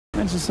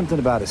Mentioned something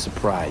about a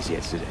surprise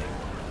yesterday.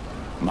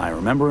 Am I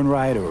remembering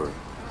right, or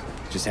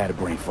just had a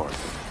brain fart?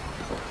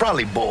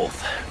 Probably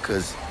both,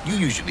 because you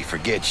usually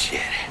forget shit.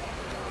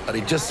 But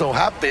it just so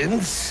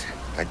happens,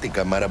 I think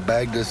I might have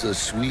bagged us a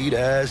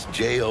sweet-ass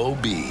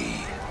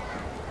J.O.B.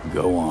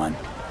 Go on.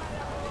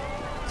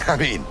 I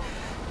mean,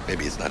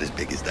 maybe it's not as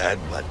big as that,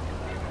 but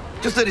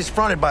just that it's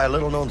fronted by a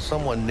little-known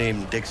someone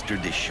named Dexter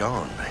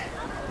Deshawn.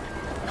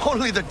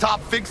 Only the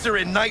top fixer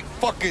in Night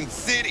fucking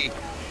City.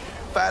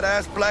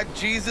 Fat-ass black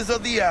Jesus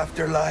of the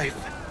afterlife.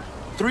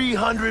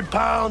 300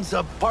 pounds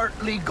of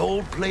partly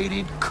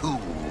gold-plated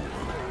cool.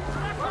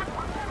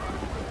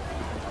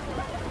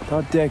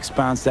 Thought Dex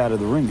bounced out of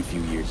the ring a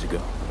few years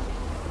ago.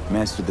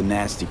 Messed with the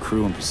nasty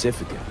crew in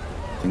Pacifica.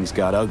 Things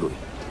got ugly.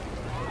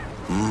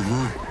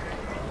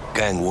 Mm-hmm.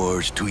 Gang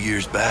wars 2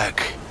 years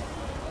back.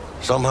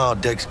 Somehow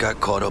Dex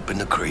got caught up in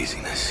the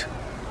craziness.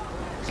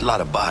 There's a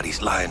lot of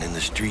bodies lying in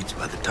the streets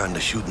by the time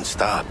the shooting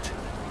stopped.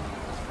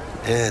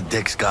 Yeah,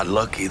 Dex got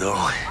lucky,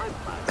 though.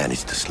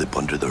 Managed to slip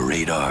under the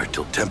radar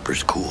till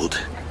tempers cooled.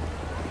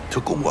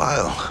 Took a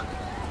while,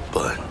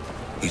 but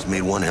he's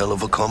made one hell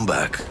of a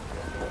comeback.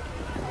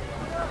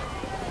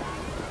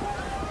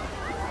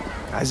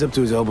 Guy's up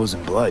to his elbows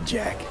in blood,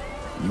 Jack.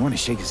 You want to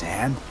shake his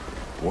hand?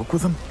 Work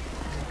with him?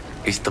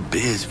 It's the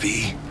biz,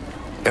 V.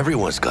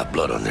 Everyone's got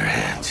blood on their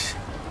hands.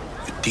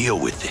 You deal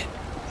with it.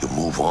 You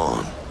move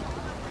on.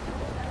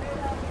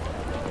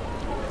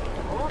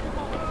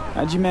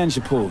 How'd you manage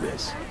to pull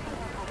this?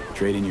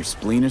 Trade in your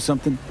spleen or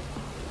something?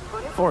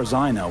 As far as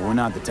I know, we're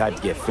not the type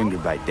to get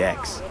fingered by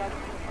Dex.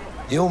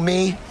 You,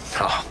 me?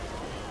 Oh,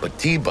 but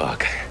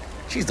T-Bug,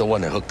 she's the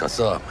one that hooked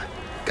us up.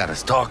 Got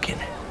us talking.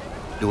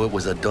 Knew it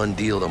was a done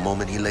deal the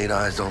moment he laid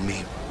eyes on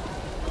me.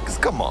 'Cause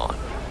come on,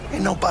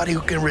 ain't nobody who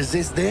can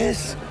resist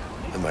this.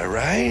 Am I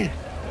right?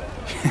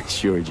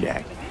 Sure,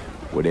 Jack.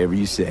 Whatever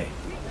you say.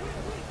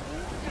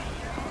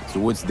 So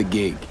what's the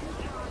gig?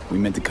 We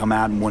meant to come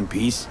out in one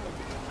piece?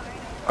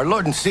 Our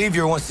Lord and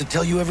Savior wants to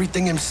tell you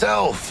everything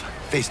himself,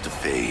 face to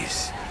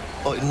face.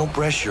 Oh, no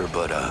pressure,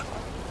 but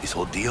this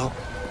whole deal,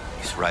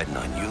 he's riding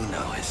on you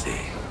now, I say.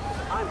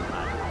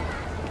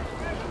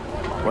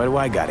 Why do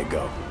I gotta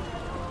go?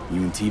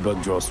 You and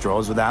T-Bug draw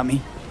straws without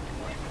me?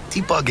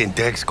 T-Bug and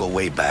Dex go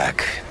way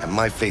back, and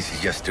my face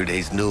is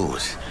yesterday's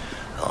news.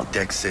 Oh,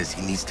 Dex says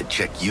he needs to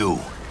check you,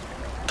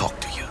 talk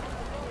to you.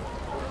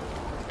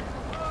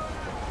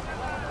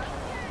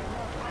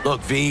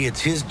 Look, V,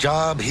 it's his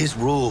job, his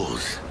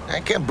rules. I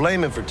can't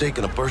blame him for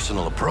taking a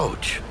personal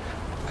approach.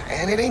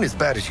 And it ain't as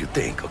bad as you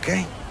think,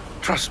 okay?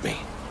 Trust me.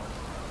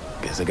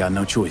 Guess I got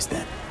no choice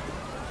then.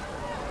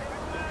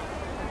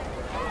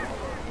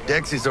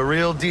 Dex is a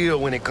real deal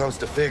when it comes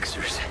to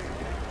fixers.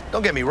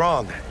 Don't get me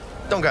wrong.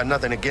 Don't got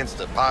nothing against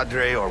the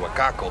Padre or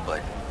Wakako,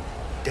 but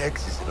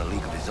Dex is in a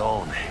league of his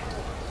own.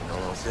 You know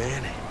what I'm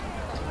saying?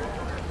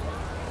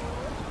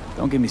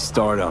 Don't get me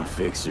started on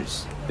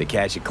fixers. They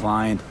catch a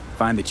client,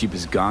 find the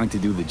cheapest gong to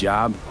do the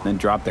job, then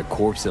drop their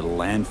corpse at a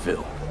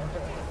landfill.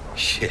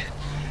 Shit.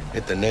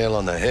 Hit the nail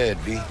on the head,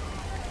 V.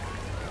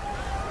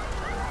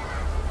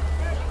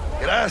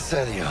 Gracias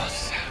a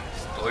Dios.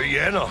 Estoy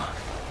lleno.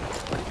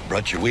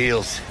 Brought your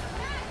wheels.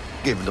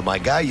 Gave them to my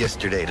guy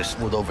yesterday to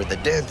smooth over the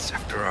dents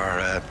after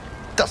our,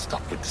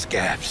 dust-up with the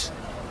scabs.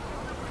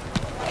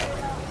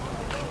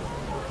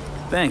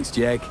 Thanks,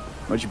 Jack.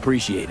 Much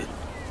appreciated.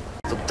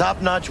 Some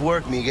top-notch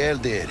work Miguel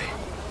did.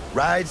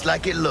 Rides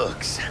like it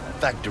looks.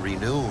 Factory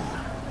new.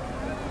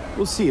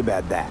 We'll see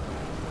about that.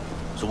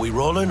 So we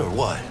rolling or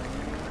what?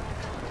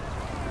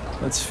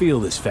 Let's feel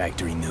this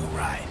factory new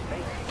ride.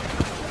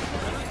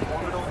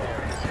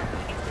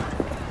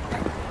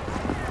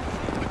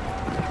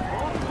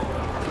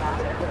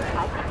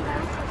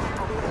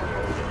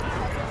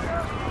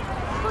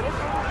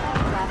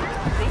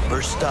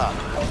 First stop,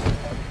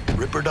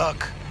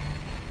 Ripperdoc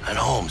and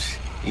Holmes.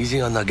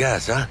 Easy on the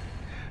gas, huh?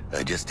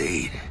 I just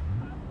ate.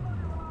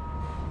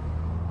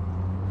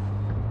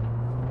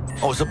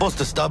 I was supposed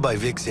to stop by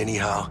Vic's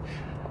anyhow.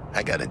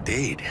 I got a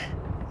date.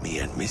 Me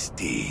and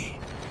Misty.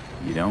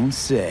 You don't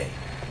say.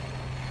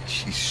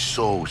 She's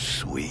so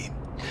sweet.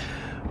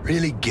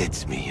 Really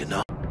gets me, you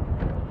know?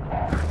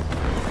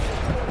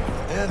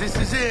 Yeah, this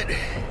is it.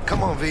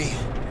 Come on, V.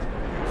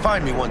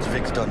 Find me once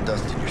Vic's done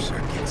dusting your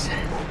circuits.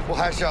 We'll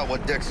hash out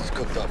what Dex has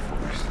cooked up for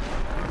us.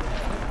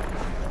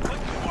 But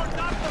you are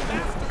not the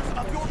masters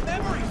of your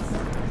memories,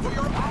 for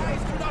your eyes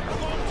do not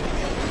belong to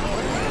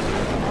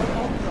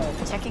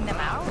you. Checking them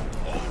out?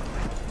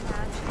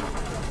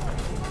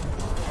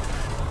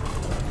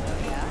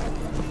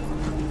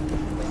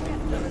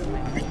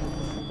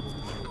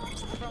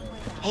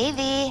 Hey,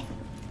 V.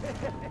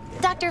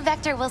 Dr.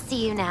 Vector will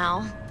see you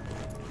now.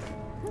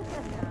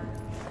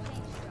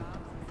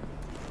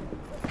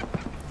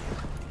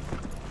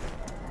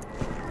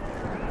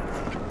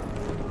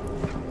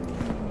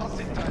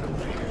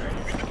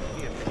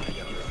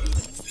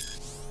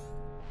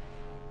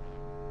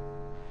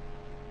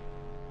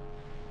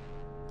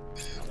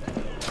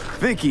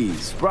 Vicky,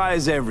 spry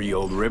as ever, you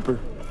old ripper.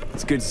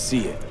 It's good to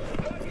see you.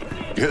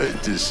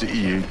 Good to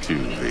see you too,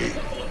 V.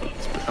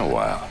 It's been a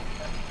while.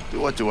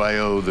 What do I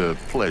owe the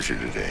pleasure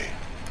today?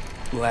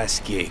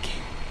 Last gig.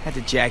 Had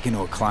to jack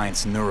into a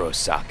client's neuro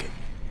socket.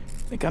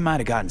 Think I might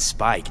have gotten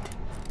spiked.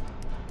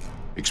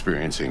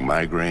 Experiencing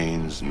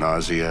migraines,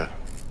 nausea,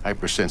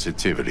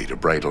 hypersensitivity to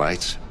bright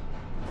lights?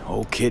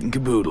 Whole kit and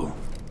caboodle.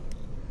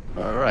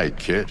 All right,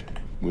 kid.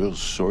 We'll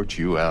sort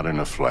you out in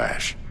a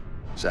flash.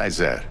 Besides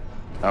that,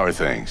 how are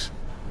things?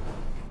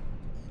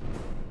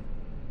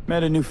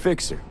 Met a new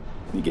fixer.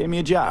 He gave me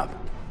a job.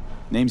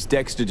 Name's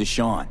Dexter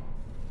Deshawn.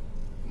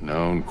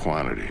 Known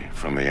quantity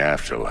from the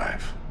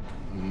afterlife.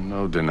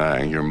 No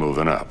denying you're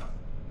moving up.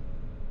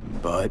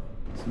 But,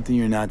 something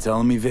you're not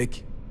telling me,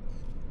 Vic?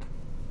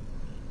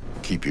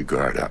 Keep your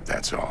guard up,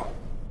 that's all.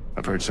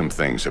 I've heard some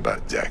things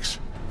about Dex.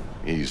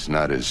 He's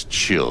not as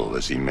chill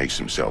as he makes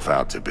himself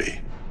out to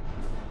be.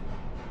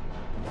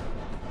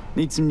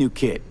 Need some new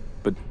kit,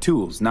 but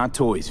tools, not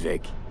toys,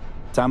 Vic.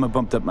 Time I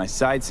bumped up my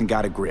sights and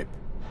got a grip.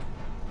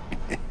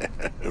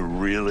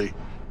 Really?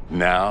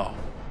 Now?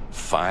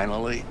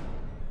 Finally?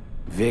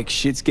 Vic,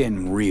 shit's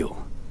getting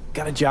real.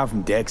 Got a job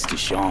from Dex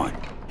Deshawn,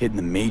 hitting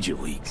the major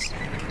leagues.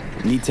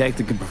 Need tech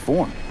that can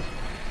perform.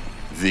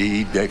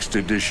 The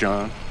Dexter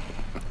Deshawn?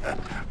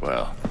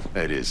 Well,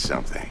 that is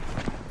something.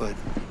 But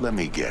let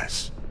me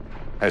guess.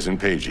 Hasn't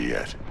paid you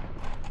yet.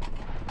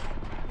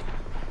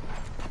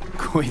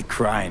 Quit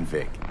crying,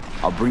 Vic.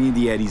 I'll bring you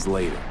the eddies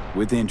later,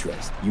 with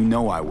interest. You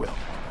know I will.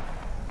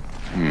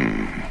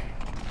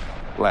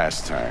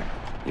 Last time.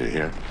 You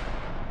hear?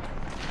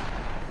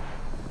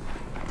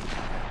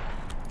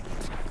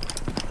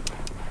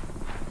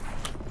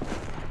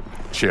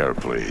 Chair,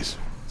 please.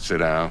 Sit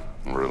down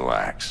and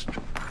relax.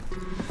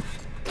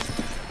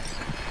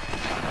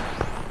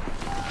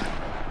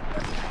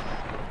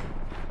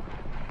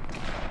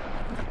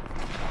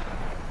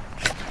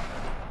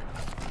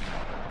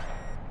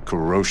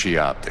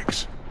 Kuroshi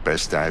Optics.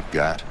 Best I've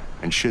got,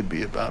 and should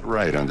be about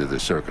right under the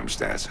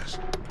circumstances.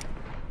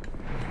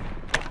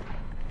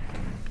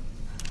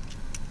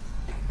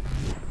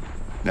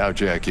 Now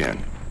jack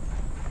in.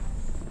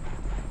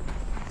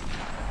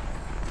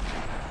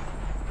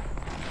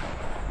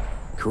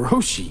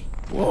 Kuroshi?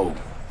 Whoa.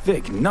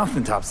 Vic,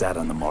 nothing tops that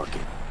on the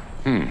market.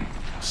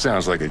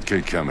 Sounds like it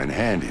could come in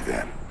handy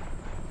then.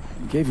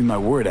 I gave you my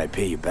word I'd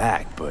pay you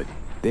back, but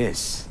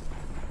this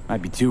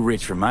might be too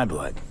rich for my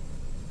blood.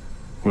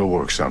 We'll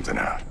work something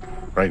out.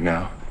 Right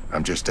now,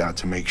 I'm just out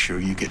to make sure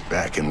you get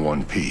back in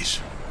one piece.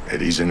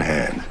 Eddie's in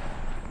hand.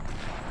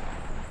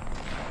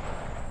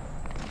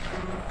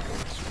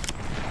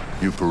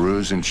 You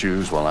peruse and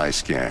choose while I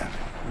scan.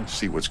 Let's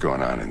see what's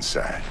going on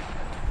inside.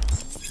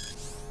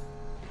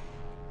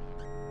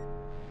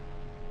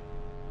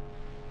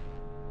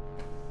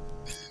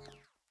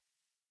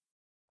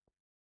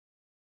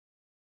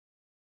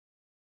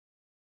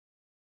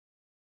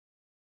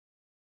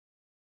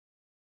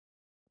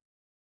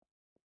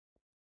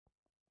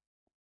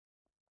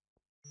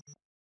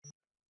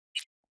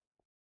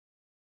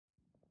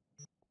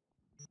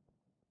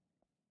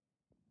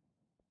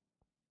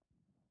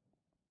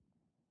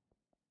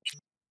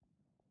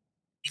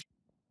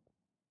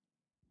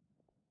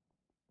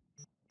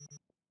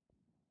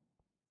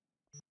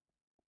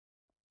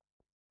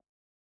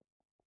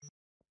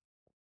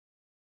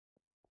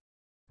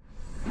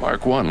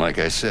 Mark 1, like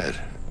I said.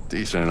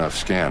 Decent enough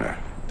scanner.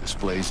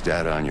 Displays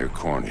data on your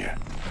cornea.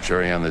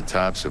 Cherry on the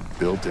top's a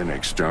built-in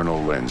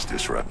external lens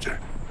disruptor.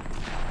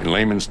 In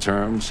layman's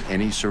terms,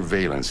 any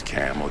surveillance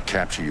cam will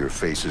capture your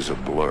face as a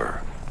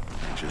blur.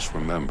 Just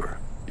remember,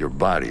 your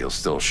body will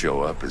still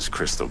show up as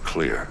crystal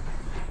clear.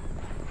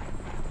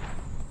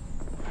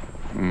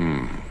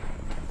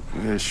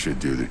 This should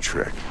do the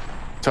trick.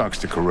 Talks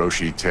to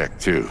Kuroshi Tech,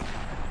 too.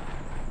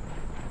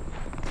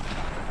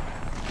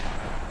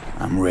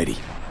 I'm ready.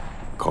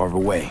 Carve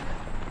away.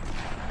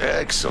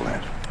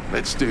 Excellent.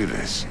 Let's do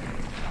this.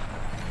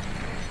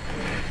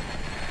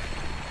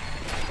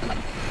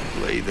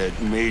 Lay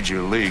that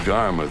major league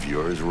arm of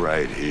yours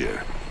right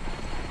here.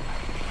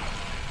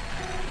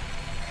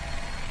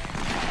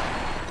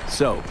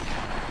 So,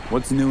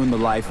 what's new in the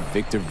life of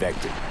Victor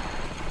Vector?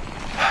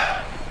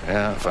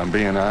 Yeah, if I'm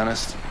being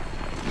honest,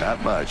 not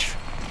much.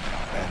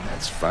 And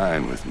that's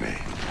fine with me.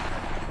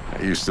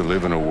 I used to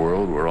live in a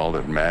world where all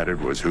that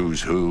mattered was who's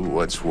who,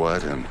 what's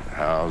what, and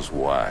how's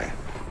why.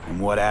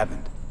 And what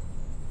happened?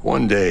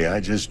 One day, I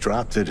just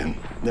dropped it and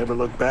never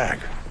looked back.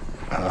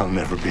 I'll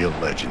never be a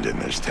legend in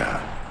this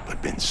town,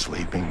 but been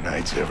sleeping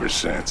nights ever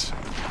since.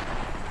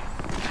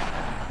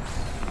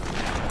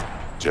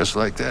 Just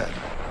like that.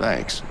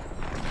 Thanks.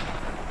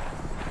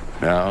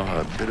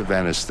 Now, a bit of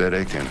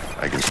anesthetic and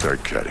I can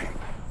start cutting.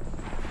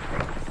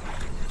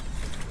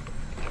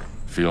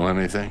 Feel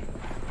anything?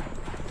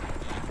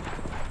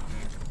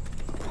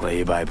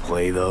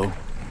 Play-by-play, though?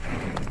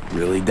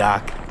 Really,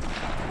 Doc?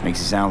 Makes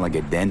you sound like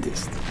a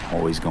dentist.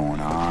 Always going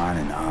on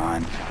and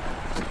on.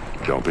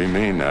 Don't be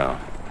mean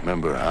now.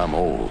 Remember, I'm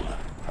old.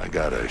 I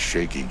got a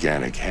shaky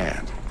Gannic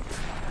hand.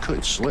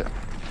 Could slip.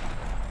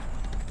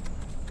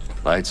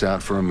 Lights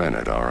out for a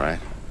minute, all right?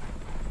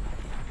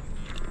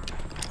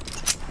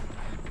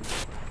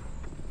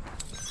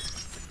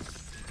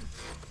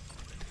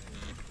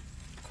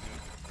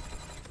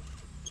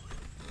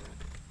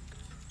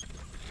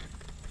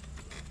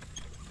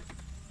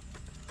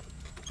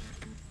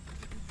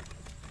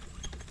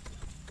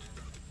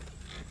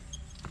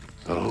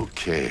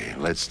 Okay,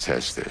 let's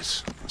test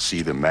this.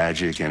 See the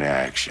magic in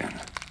action.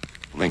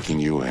 Linking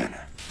you in.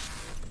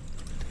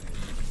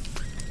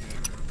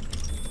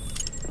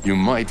 You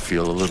might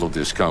feel a little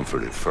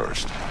discomfort at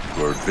first.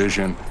 Blurred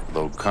vision,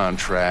 low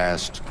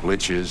contrast,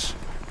 glitches.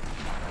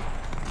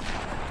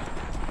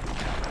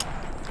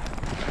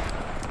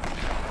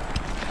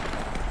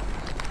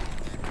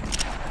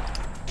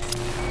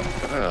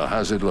 Well,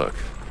 how's it look?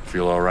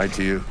 Feel all right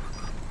to you?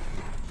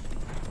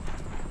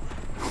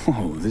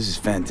 Oh, this is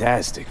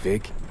fantastic,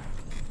 Vic.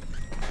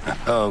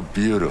 Oh,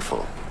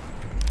 beautiful.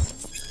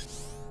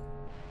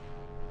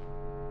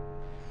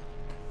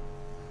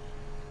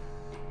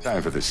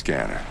 Time for the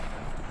scanner.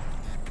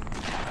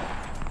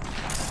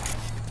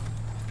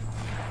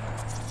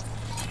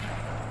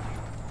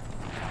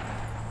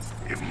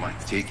 It might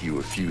take you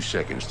a few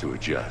seconds to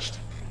adjust,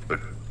 but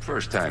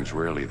first time's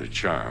rarely the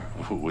charm,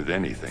 with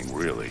anything,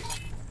 really.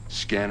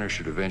 Scanner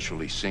should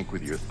eventually sync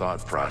with your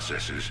thought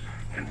processes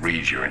and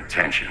read your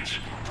intentions.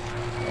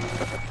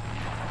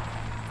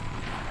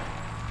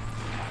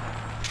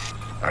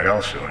 I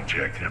also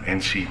injected an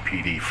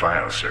NCPD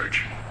file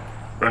search.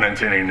 Run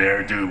into any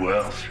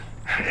ne'er-do-wells?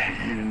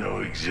 You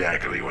know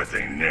exactly what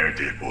they ne'er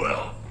did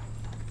well.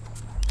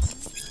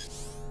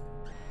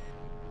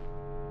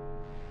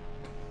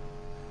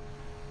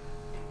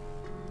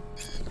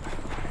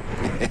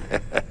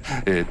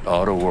 It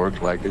ought to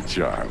work like a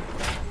charm.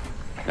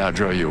 Now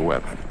draw your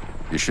weapon.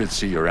 You should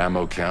see your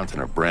ammo count in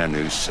a brand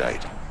new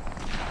sight.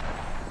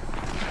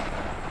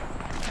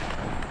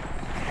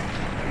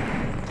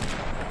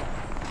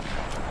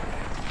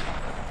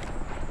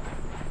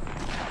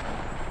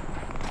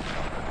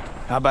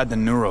 How about the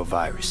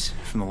neurovirus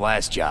from the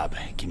last job?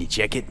 Can you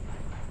check it?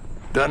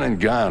 Done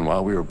and gone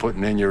while we were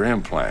putting in your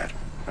implant.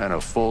 And a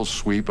full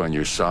sweep on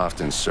your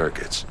soft and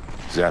circuits.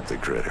 Zap the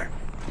critter.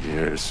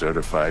 You're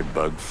certified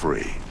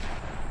bug-free.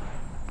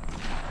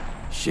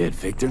 Shit,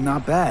 Victor,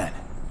 not bad.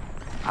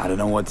 I don't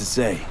know what to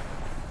say.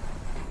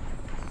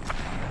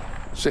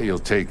 Say you'll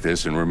take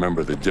this and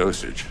remember the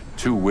dosage.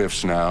 2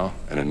 whiffs now,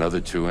 and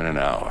another 2 in an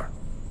hour.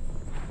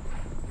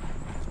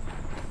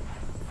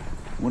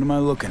 What am I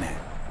looking at?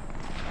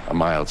 A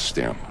mild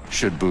stim.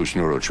 Should boost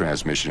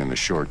neurotransmission in the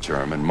short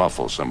term and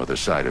muffle some of the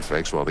side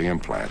effects while the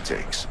implant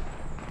takes.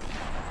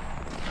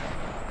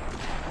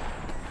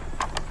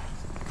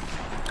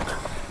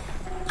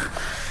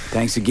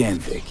 Thanks again,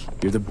 Vic.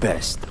 You're the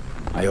best.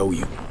 I owe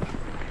you.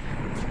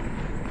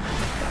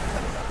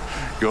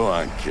 Go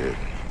on, kid.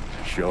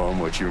 Show them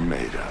what you're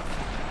made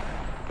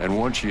of. And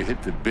once you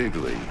hit the big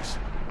leagues,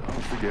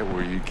 don't forget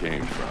where you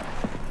came from.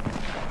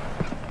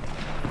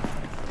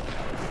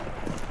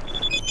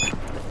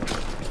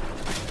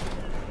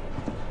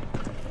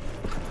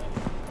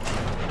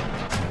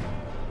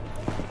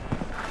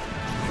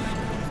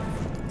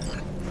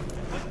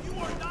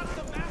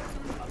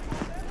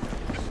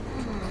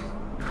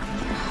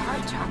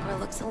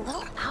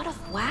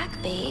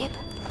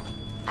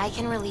 I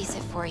can release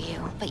it for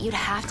you, but you'd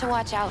have to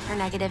watch out for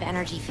negative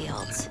energy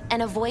fields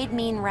and avoid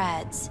mean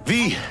reds.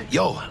 V,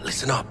 yo,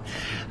 listen up.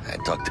 I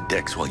talked to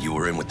Dex while you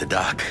were in with the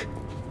doc.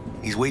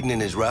 He's waiting in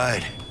his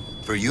ride.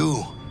 For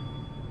you.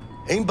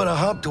 Ain't but a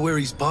hop to where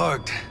he's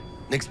parked.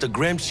 Next to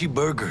Gramsci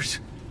Burgers.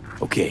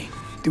 Okay,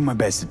 do my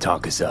best to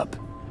talk us up.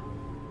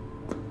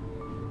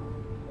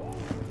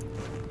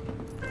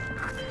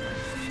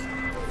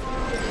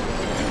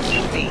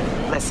 V,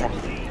 listen.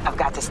 I've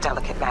got this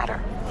delicate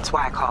matter. That's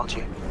why I called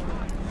you.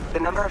 The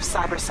number of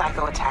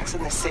cyber-psycho attacks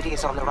in the city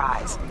is on the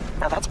rise.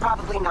 Now that's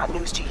probably not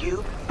news to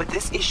you, but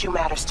this issue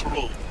matters to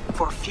me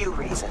for a few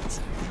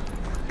reasons.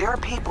 There are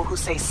people who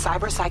say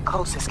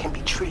cyberpsychosis can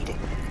be treated.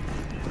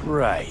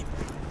 Right.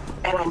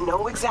 And I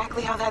know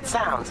exactly how that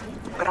sounds,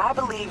 but I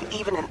believe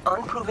even an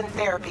unproven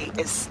therapy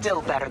is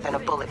still better than a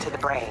bullet to the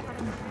brain.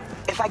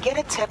 If I get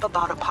a tip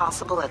about a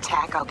possible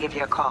attack, I'll give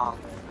you a call.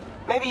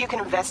 Maybe you can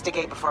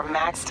investigate before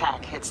Max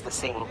Tack hits the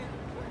scene.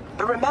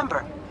 But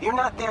remember, you're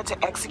not there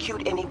to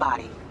execute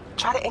anybody.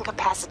 Try to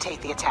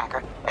incapacitate the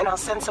attacker, and I'll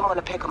send someone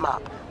to pick him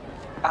up.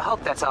 I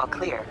hope that's all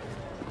clear.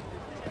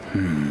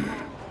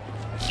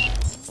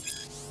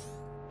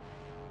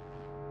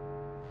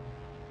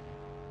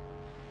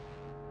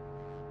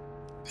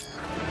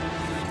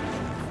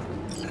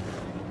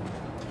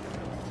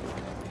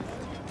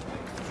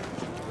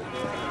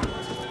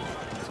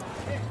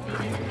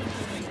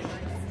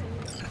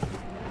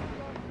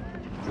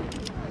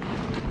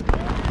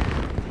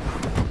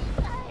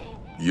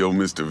 Yo,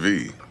 Mr.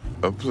 V,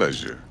 a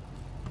pleasure.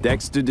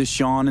 Dexter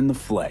Deshawn in the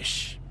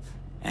flesh.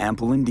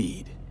 Ample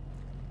indeed.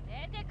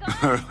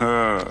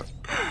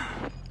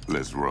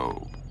 Let's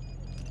roll.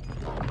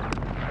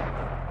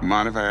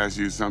 Mind if I ask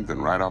you something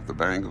right off the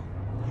bangle?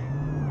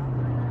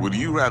 Would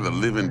you rather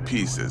live in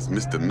peace as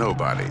Mr.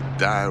 Nobody,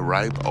 die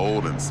ripe,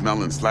 old, and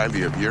smelling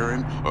slightly of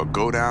urine, or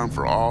go down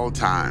for all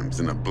times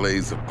in a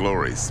blaze of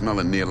glory,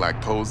 smelling near like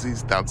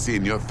posies, without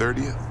seeing your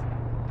 30th?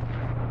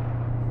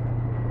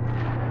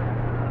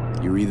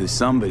 You're either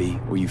somebody,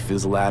 or you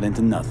fizzle out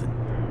into nothing.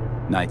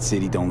 Night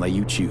City don't let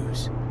you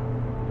choose.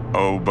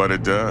 Oh, but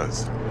it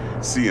does.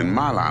 See, in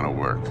my line of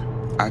work,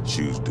 I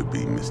choose to be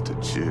Mr.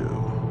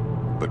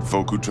 Chill. But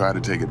folk who try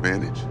to take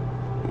advantage,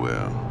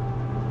 well,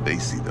 they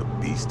see the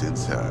beast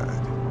inside.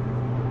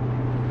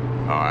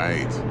 All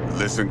right,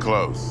 listen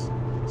close.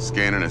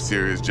 Scanning a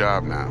serious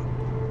job now.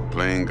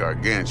 Playing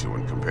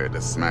gargantuan compared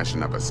to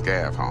smashing up a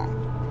scav home.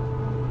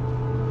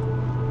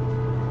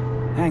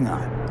 Hang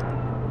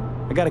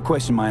on. I got a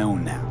question of my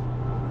own now.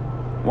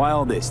 Why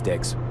all this,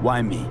 Dex?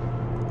 Why me?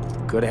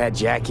 Could have had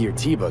Jackie or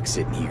T-Bug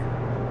sitting here.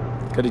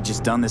 Could have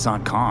just done this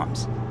on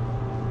comms.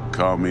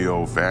 Call me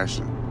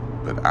old-fashioned,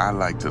 but I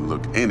like to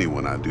look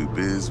anyone I do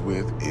biz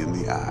with in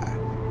the eye.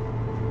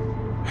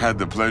 Had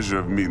the pleasure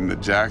of meeting the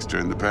Jackster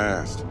in the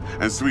past,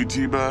 and Sweet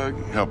T-Bug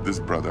helped this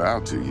brother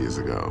out 2 years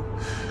ago.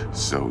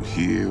 So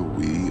here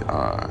we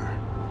are.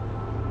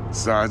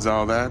 Besides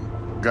all that,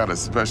 got a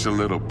special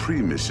little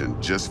pre-mission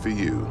just for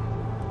you.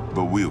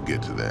 But we'll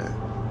get to that.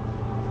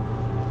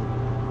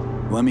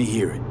 Let me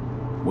hear it.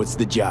 What's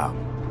the job?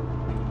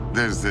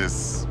 There's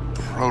this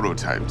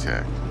prototype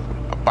tech,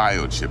 a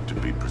biochip to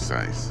be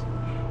precise.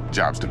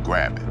 Job's to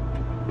grab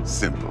it.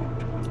 Simple.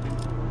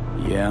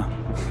 Yeah?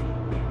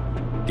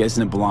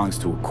 Guessing it belongs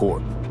to a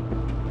corp.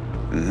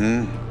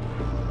 Mm-hmm.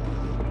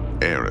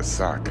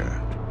 Arasaka.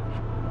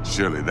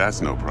 Surely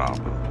that's no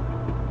problem.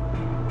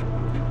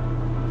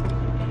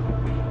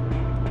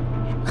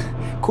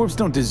 Corps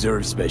don't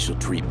deserve special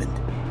treatment.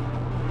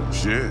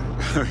 Shit,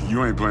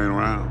 you ain't playing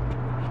around.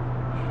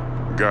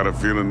 Got a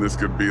feeling this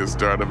could be a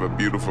start of a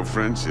beautiful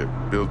friendship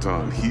built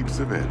on heaps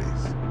of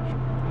eddies.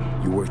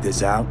 You work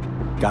this out?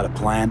 Got a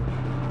plan?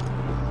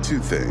 2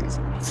 things.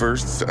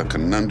 First, a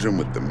conundrum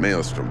with the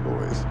Maelstrom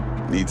boys.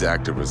 Needs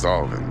active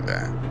resolving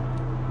that.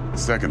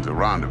 Second, a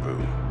rendezvous.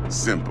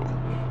 Simple.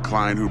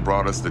 Client who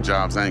brought us the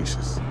job's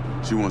anxious.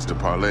 She wants to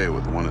parlay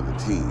with one of the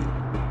team.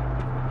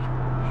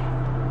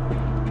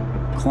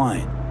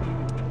 Client.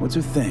 What's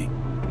her thing?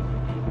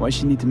 Why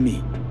she need to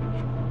meet?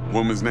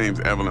 Woman's name's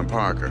Evelyn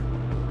Parker.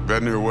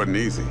 Betting her wasn't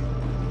easy.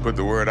 Put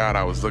the word out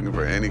I was looking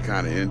for any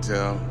kind of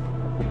intel.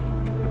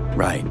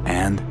 Right,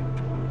 and?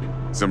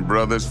 Some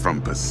brothers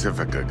from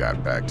Pacifica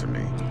got back to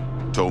me.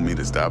 Told me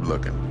to stop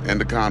looking.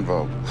 End the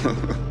convo.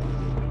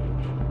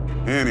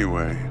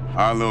 Anyway,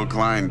 our little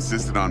client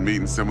insisted on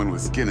meeting someone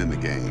with skin in the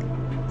game.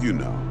 You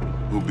know,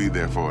 who'll be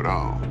there for it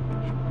all.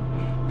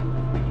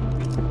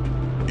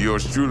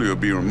 Yours truly will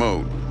be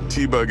remote.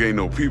 T-Bug ain't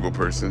no people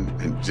person,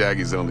 and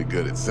Jaggy's only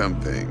good at some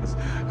things.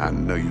 I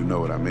know you know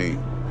what I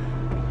mean.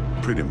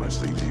 Pretty much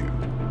leaves you.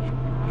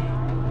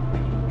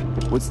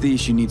 What's the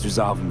issue needs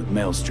resolving with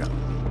Maelstrom?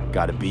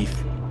 Got a beef?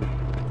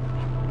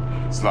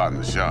 Slot in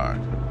the shard.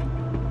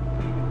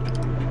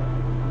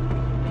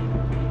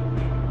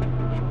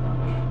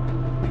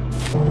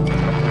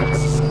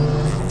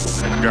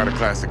 Got a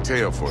classic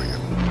tale for you.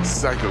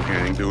 Psycho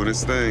gang doing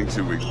his thing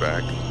 2 weeks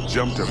back.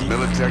 Jumped a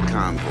Militech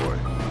convoy.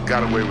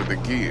 Got away with the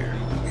gear.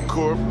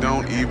 Corp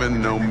don't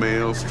even know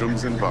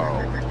Maelstrom's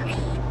involved.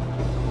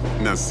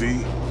 Now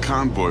see,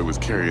 convoy was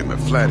carrying the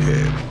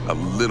Flathead, a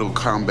little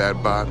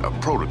combat bot, a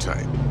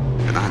prototype.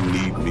 And I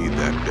need me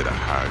that bit of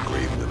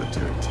high-grade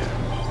military tech.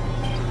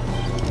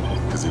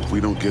 Because if we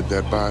don't get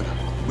that bot,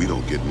 we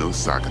don't get no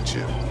soccer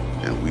chip.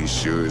 And we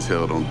sure as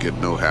hell don't get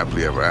no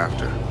happily ever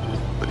after.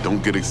 But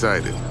don't get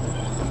excited.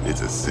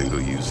 It's a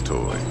single-use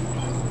toy.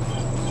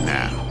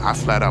 Now, I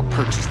flat out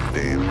purchased the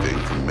damn thing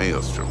from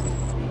Maelstrom.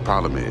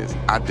 Problem is,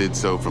 I did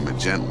so from a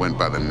gent went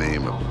by the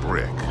name of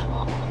Brick.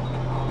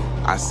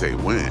 I say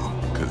when,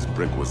 because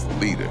Brick was the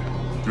leader.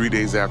 3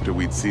 days after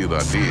we'd sealed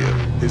our deal,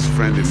 his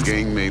friend and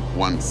gangmate,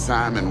 one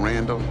Simon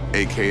Randall,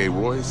 aka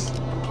Royce,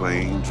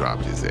 plain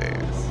dropped his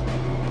ass.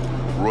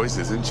 Royce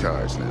is in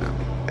charge now,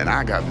 and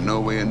I got no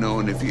way of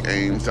knowing if he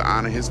aims to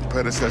honor his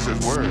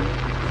predecessor's word.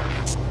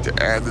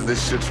 To add to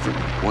this shitstream,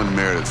 one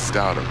Meredith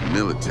Stout of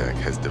Militech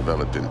has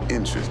developed an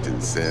interest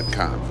in said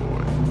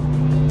convoy.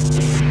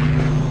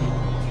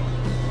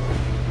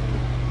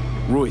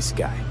 Royce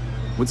guy.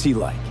 What's he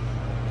like?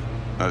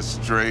 A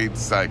straight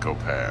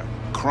psychopath.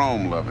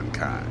 Chrome-loving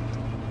kind.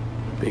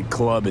 Big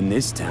club in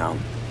this town.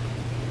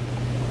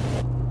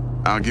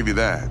 I'll give you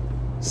that.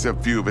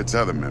 Except few of its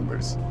other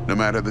members, no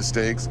matter the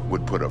stakes,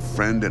 would put a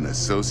friend and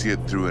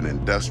associate through an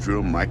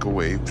industrial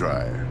microwave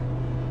dryer.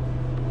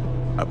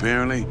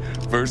 Apparently,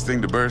 first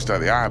thing to burst are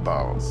the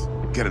eyeballs.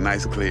 Get a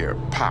nice clear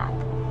pop.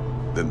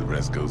 Then the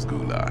rest goes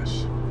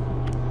goulash.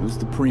 Who's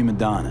the prima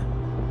donna?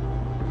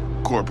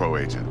 Corpo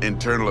agent,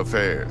 internal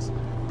affairs.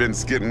 Been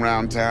skidding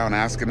around town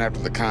asking after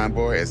the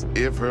convoy as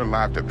if her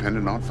life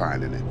depended on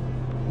finding it.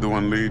 The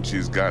one lead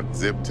she's got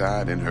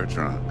zip-tied in her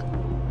trunk.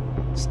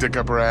 Stick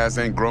up her ass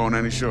ain't growing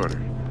any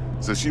shorter,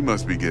 so she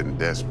must be getting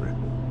desperate.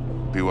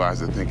 Be wise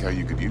to think how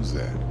you could use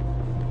that.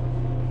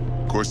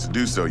 Of course, to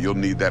do so, you'll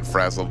need that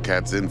frazzled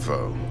cat's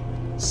info.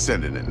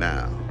 Sending it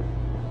now.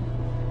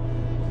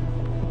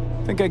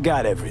 Think I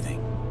got everything.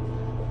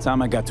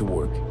 Time I got to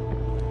work.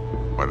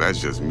 Well,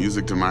 that's just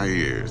music to my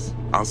ears.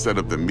 I'll set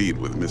up the meet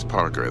with Miss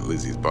Parker at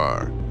Lizzie's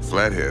bar.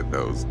 Flathead,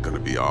 though's gonna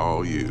be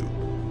all you.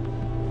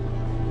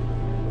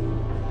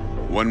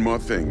 One more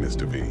thing,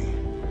 Mr. V.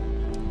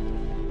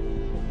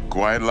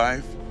 Quiet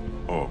life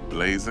or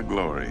blaze of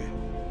glory?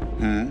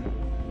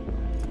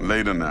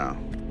 Later now.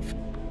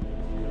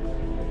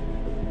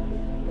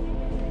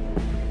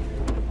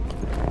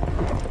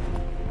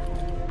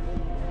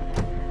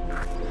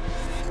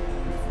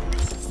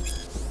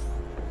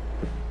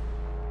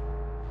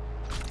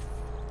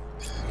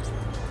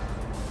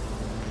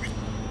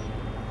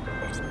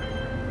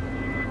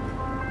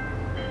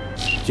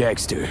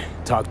 Jackster,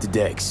 talk to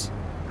Dex.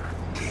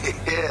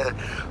 Yeah,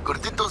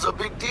 Gordito's a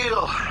big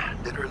deal.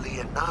 Literally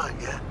a nine,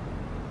 yeah?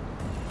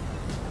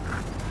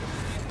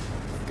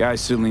 Guy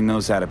certainly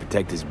knows how to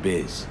protect his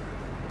biz.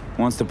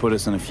 Wants to put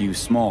us on a few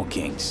small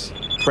kinks.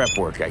 Prep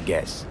work, I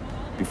guess.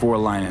 Before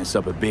lining us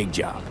up a big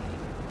job.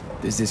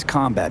 There's this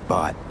combat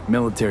bot,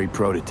 military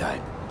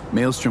prototype.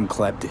 Maelstrom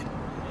clept it.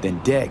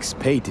 Then Dex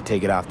paid to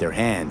take it off their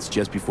hands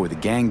just before the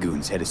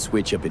Gangoons had a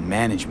switch up in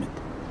management.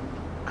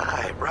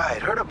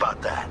 Right, heard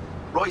about that.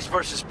 Royce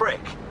versus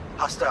Brick.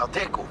 Hostile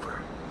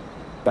takeover.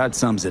 About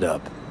sums it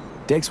up.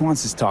 Dex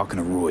wants us talking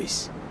to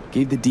Royce.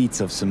 Gave the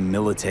deets of some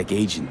Militech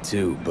agent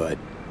too, but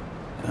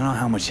I don't know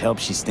how much help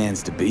she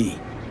stands to be.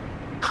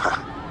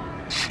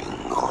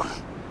 Chingon.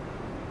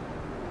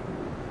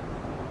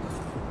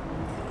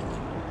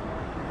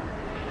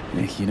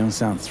 Nick, you don't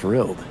sound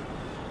thrilled.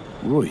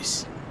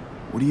 Royce,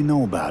 what do you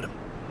know about him?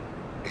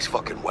 He's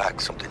fucking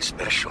whack something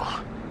special.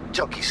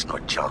 Junkies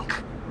snort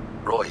junk.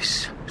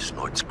 Royce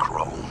snorts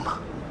chrome.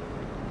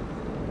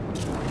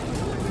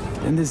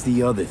 Then there's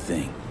the other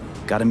thing.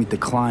 Gotta meet the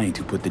client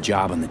who put the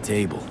job on the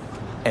table.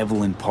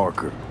 Evelyn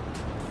Parker.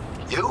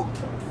 You?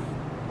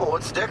 Well,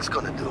 what's Dex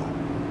gonna do?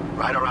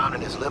 Ride around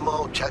in his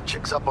limo, chat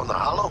chicks up on the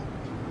hollow?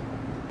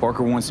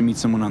 Parker wants to meet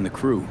someone on the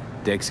crew.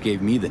 Dex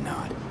gave me the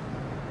nod.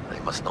 He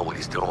must know what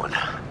he's doing.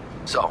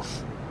 So,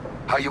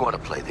 how you want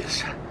to play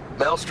this?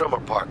 Maelstrom or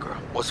Parker?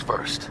 What's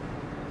first?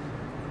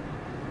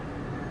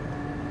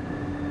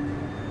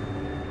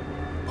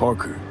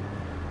 Parker.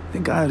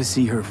 Think I ought to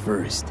see her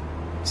first.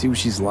 See what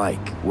she's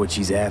like, what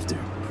she's after.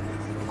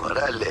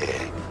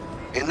 Orale.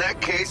 In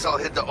that case, I'll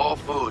hit the all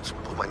foods.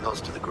 Put my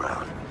nose to the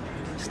ground.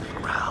 Sniff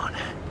around.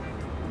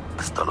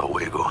 Hasta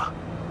luego.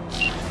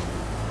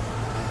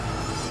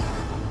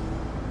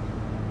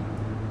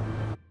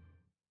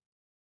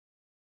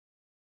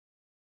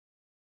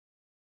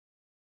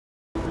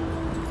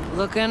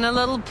 Looking a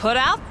little put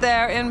out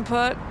there,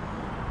 Input.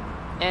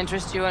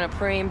 Interest you in a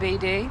preem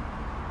BD?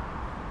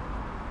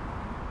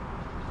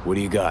 What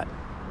do you got?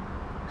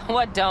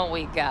 What don't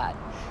we got?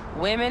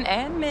 Women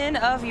and men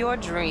of your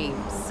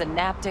dreams.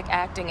 Synaptic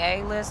acting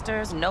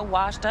A-listers, no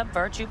washed-up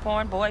virtue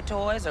porn boy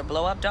toys or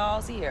blow-up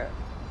dolls here.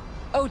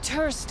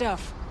 Auteur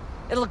stuff.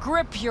 It'll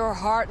grip your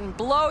heart and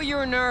blow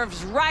your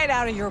nerves right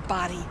out of your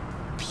body.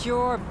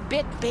 Pure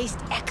bit-based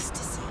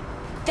ecstasy.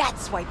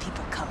 That's why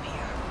people come here.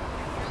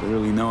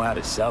 Clearly know how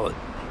to sell it.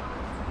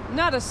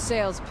 Not a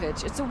sales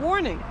pitch, it's a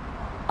warning.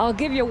 I'll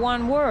give you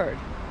one word.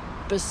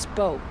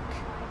 Bespoke.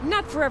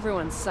 Not for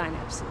everyone's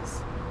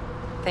synapses.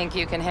 Think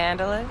you can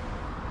handle it?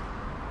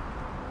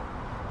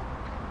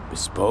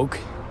 Bespoke?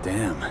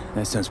 Damn,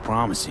 that sounds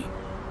promising.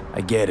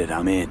 I get it,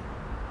 I'm in.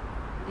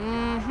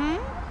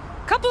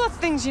 Couple of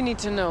things you need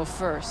to know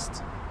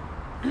first.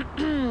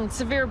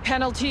 Severe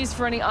penalties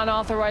for any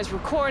unauthorized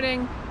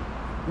recording.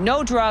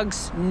 No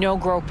drugs, no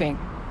groping.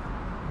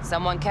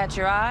 Someone catch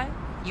your eye?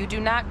 You do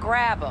not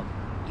grab them.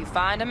 You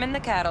find them in the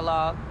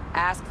catalog,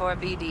 ask for a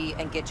BD,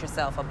 and get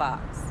yourself a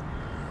box.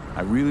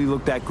 I really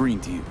look that green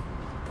to you.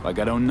 Like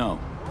I don't know.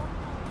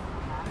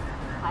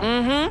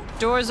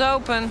 Doors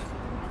open.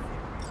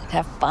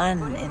 Have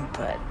fun,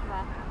 Input.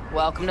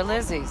 Welcome to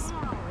Lizzie's.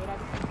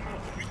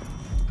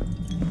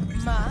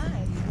 My,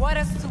 what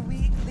a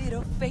sweet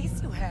little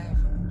face you have.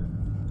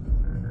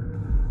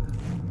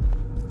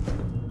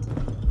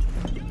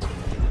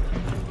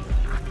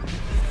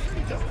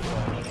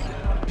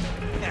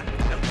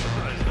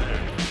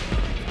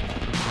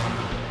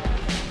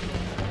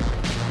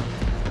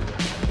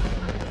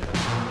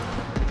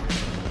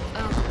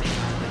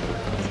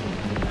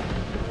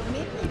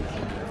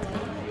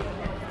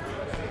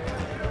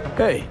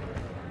 Hey.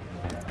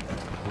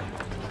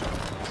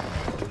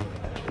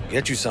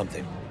 Get you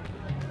something.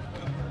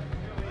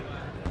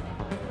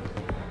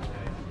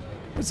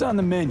 What's on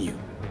the menu?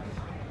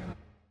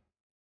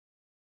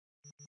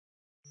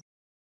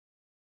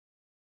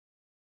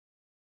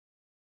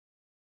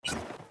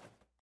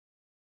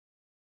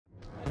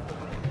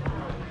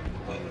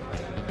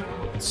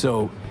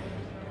 So,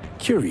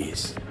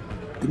 curious.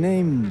 The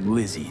name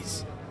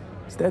Lizzie's.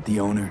 Is that the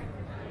owner?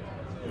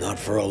 Not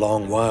for a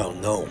long while,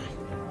 no.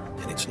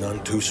 And it's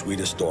none too sweet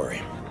a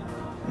story.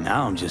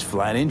 Now I'm just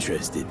flat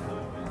interested.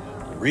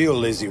 The real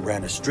Lizzie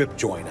ran a strip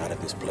joint out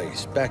of this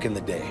place back in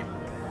the day.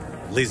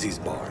 Lizzie's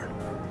Bar.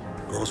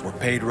 Girls were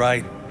paid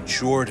right,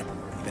 insured,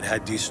 even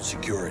had decent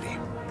security.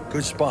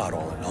 Good spot,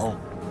 all in all.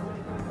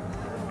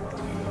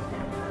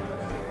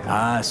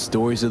 Ah,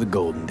 stories of the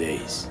golden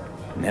days.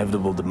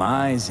 Inevitable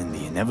demise and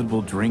the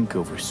inevitable drink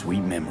over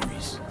sweet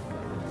memories.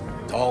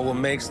 Tall what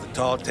makes the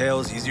tall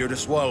tales easier to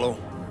swallow.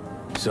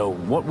 So,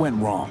 what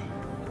went wrong?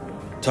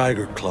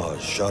 Tiger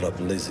Claws shot up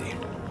Lizzie.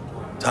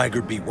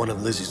 Tiger beat one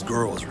of Lizzie's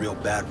girls real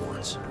bad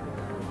once.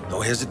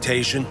 No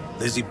hesitation,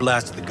 Lizzie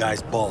blasted the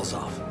guy's balls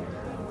off.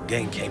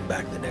 Gang came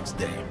back the next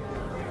day.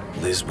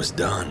 Liz was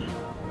done.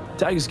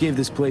 Tigers gave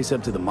this place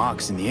up to the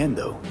Mox in the end,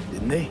 though,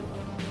 didn't they?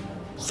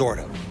 Sort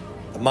of.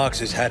 The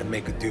Moxes had to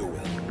make a deal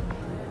with them.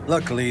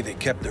 Luckily, they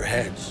kept their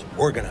heads,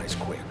 organized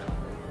quick.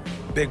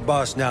 Big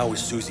boss now is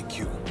Susie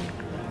Q.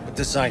 But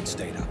the sign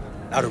stayed up,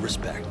 out of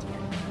respect.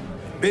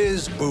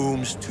 Biz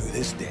booms to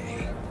this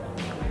day.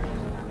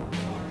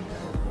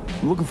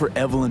 I'm looking for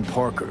Evelyn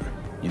Parker.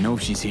 You know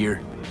if she's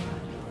here?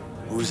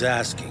 Who's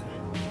asking?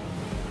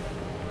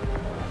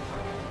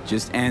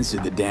 Just answer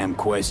the damn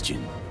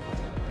question.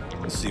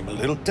 You seem a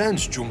little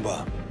tense,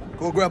 Jumba.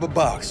 Go grab a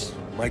box.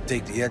 Might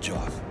take the edge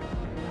off.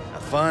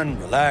 Have fun,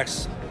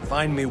 relax.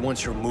 Find me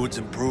once your mood's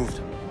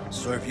improved.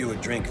 Serve you a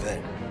drink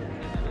then.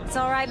 It's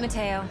all right,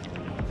 Mateo.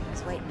 I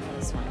was waiting for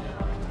this one.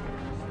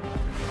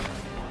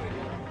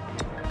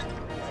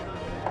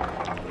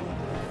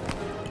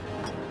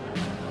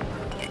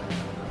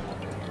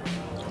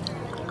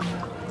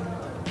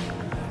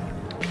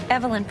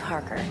 Evelyn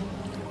Parker.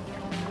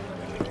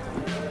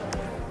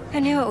 I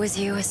knew it was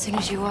you as soon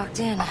as you walked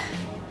in.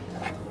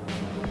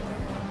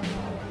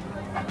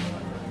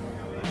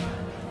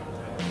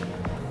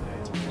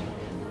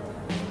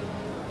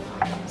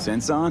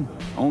 Sense on?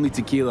 Only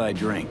tequila I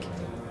drink.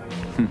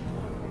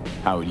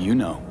 How would you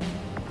know?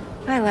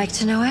 I like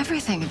to know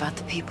everything about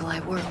the people I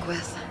work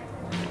with.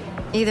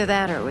 Either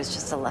that or it was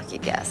just a lucky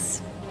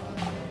guess.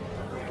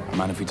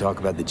 Mind if we talk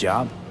about the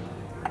job?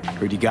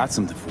 Heard you got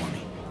something for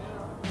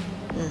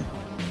me.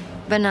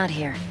 But not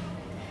here.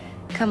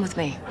 Come with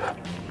me.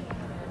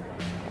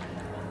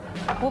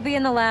 We'll be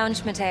in the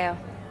lounge, Mateo.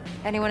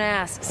 Anyone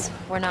asks,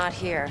 we're not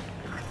here.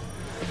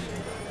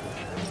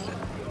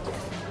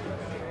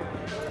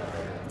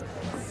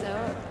 So,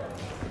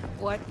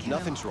 what kind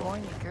Nothing's of wrong.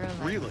 horny girl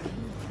like Really? me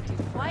do?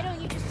 Why don't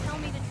you just tell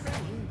me the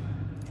truth?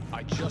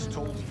 I just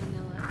told you.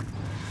 Vanilla.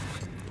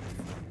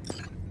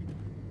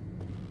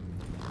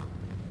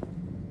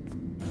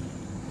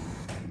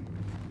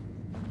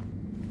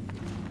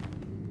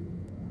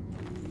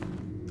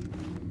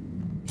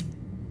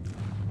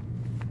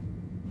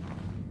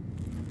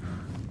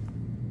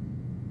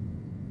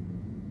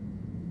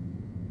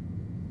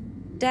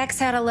 Dex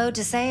had a load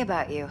to say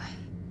about you.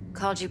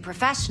 Called you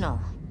professional,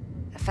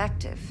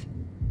 effective,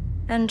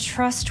 and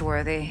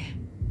trustworthy.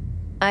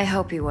 I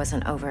hope he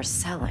wasn't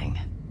overselling.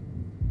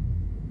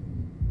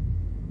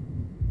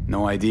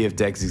 No idea if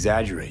Dex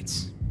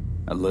exaggerates.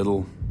 A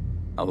little,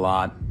 a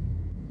lot.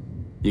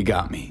 You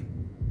got me.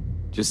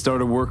 Just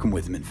started working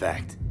with him, in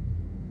fact.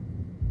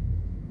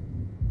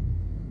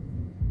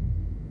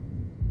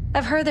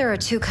 I've heard there are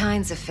two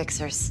kinds of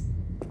fixers.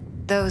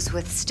 Those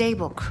with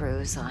stable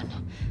crews on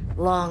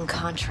long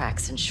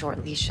contracts and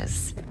short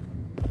leashes.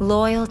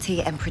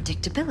 Loyalty and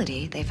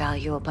predictability they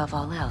value above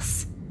all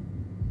else.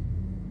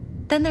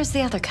 Then there's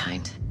the other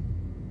kind.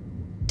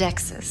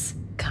 Dex's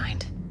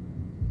kind.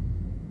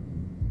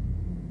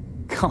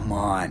 Come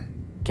on.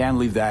 Can't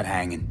leave that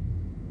hanging.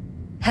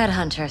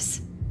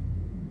 Headhunters.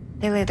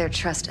 They lay their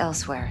trust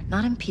elsewhere,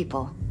 not in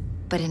people,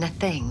 but in a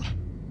thing.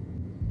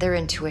 Their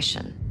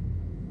intuition.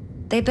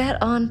 They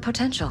bet on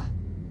potential.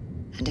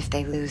 And if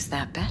they lose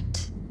that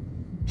bet,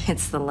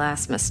 it's the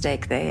last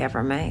mistake they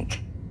ever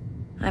make.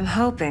 I'm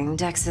hoping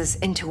Dex's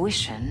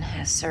intuition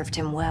has served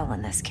him well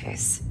in this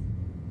case.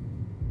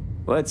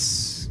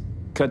 Let's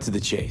cut to the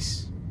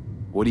chase.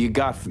 What do you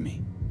got for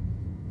me?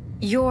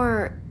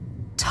 Your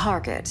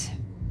target.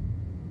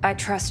 I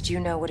trust you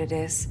know what it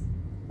is.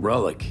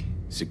 Relic.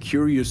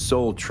 Secure your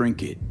soul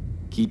trinket.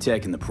 Key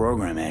tech in the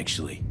program,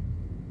 actually.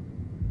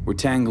 We're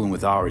tangling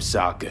with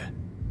Arasaka,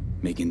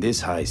 making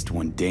this heist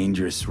one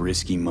dangerous,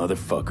 risky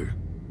motherfucker.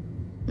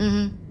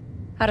 Mm-hmm.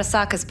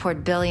 Arasaka's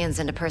poured billions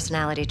into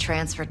personality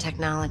transfer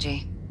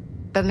technology.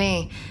 But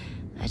me,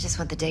 I just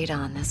want the data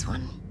on this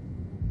one.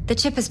 The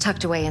chip is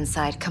tucked away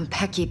inside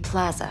Konpeki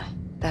Plaza,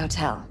 the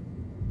hotel.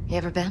 You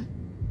ever been?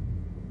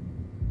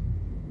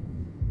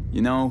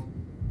 You know,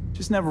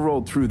 just never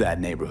rolled through that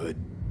neighborhood.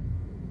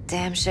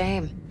 Damn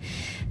shame.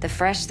 The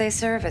fresh they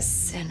serve is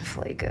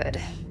sinfully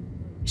good.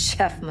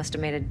 Chef must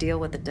have made a deal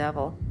with the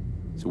devil.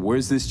 So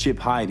where's this chip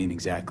hiding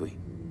exactly?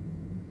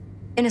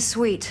 In a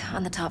suite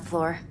on the top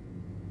floor.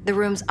 The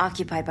room's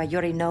occupied by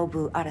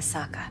Yorinobu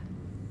Arasaka.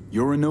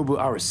 Yorinobu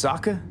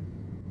Arasaka?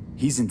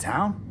 He's in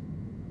town?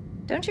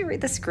 Don't you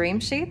read the scream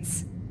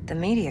sheets? The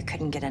media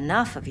couldn't get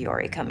enough of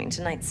Yori coming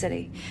to Night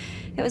City.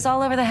 It was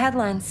all over the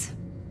headlines.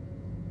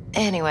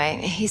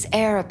 Anyway, he's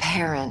heir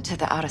apparent to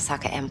the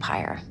Arasaka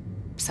Empire.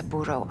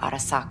 Saburo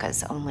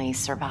Arasaka's only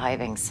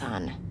surviving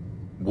son.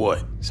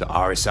 What? So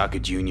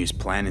Arasaka Jr.'s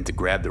planning to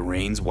grab the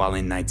reins while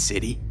in Night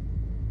City?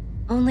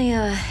 Only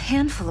a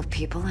handful of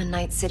people in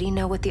Night City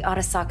know what the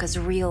Arasaka's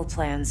real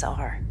plans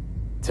are.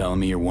 Telling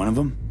me you're one of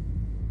them?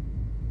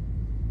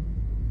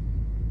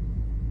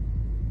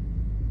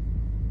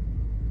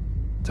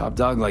 Top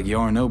dog like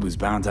Yorinobu's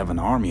bound to have an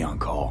army on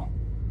call.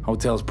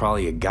 Hotel's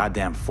probably a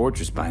goddamn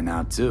fortress by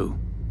now, too.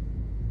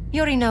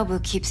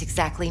 Yorinobu keeps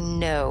exactly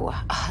no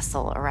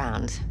hustle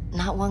around.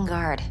 Not one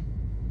guard.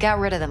 Got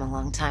rid of them a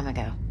long time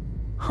ago.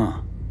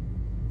 Huh.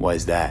 Why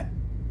is that?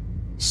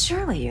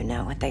 Surely you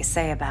know what they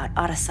say about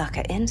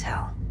Arasaka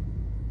intel.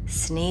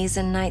 Sneeze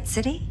in Night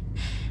City,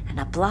 and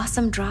a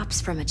blossom drops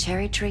from a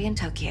cherry tree in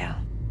Tokyo.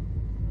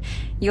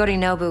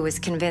 Yorinobu was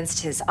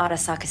convinced his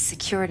Arasaka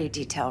security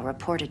detail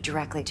reported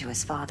directly to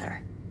his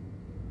father.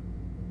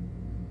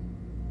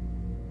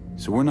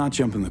 So we're not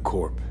jumping the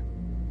Corp.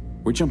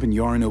 We're jumping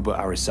Yorinobu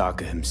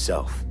Arasaka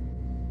himself.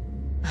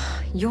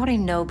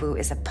 Yorinobu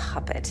is a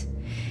puppet.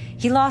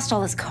 He lost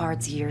all his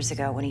cards years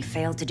ago when he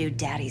failed to do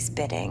Daddy's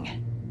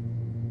bidding.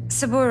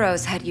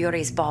 Saburo's had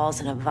Yuri's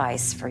balls in a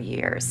vice for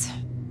years.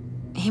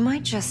 He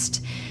might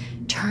just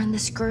turn the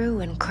screw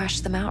and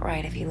crush them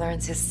outright if he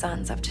learns his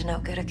son's up to no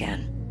good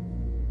again.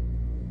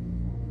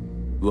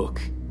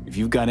 Look, if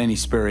you've got any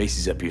spare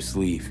aces up your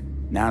sleeve,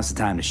 now's the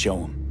time to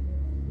show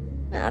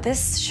them. Now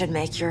this should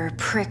make your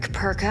prick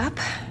perk up.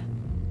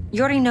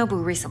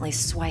 Yorinobu recently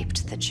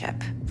swiped the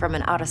chip from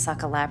an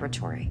Arasaka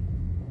laboratory.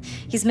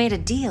 He's made a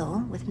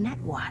deal with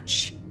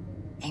Netwatch.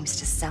 Aims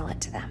to sell it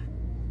to them.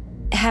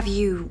 Have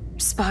you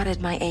spotted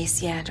my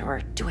ace yet,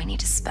 or do I need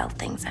to spell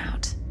things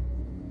out?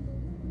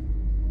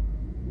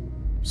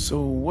 So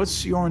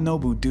what's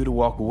Yorinobu due to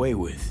walk away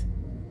with?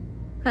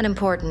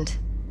 Unimportant.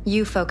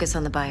 You focus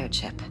on the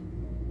biochip.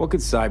 What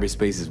could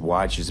cyberspace's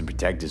watchers and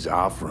protectors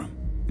offer him?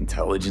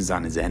 Intelligence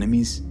on his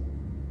enemies?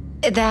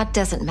 That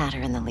doesn't matter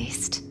in the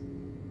least.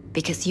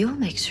 Because you'll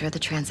make sure the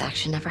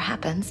transaction never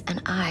happens, and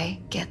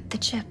I get the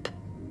chip.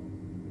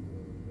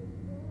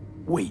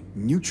 Wait,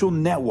 neutral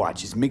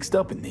Netwatch is mixed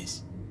up in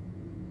this?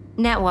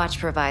 Netwatch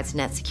provides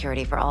net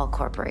security for all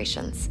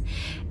corporations,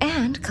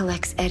 and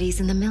collects eddies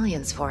in the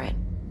millions for it.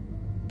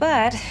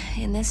 But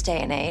in this day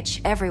and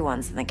age,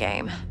 everyone's in the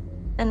game,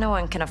 and no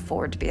one can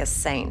afford to be a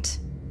saint.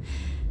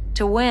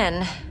 To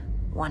win,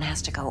 one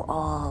has to go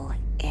all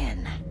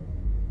in.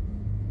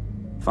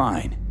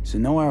 Fine, so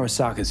no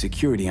Arasaka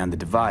security on the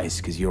device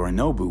because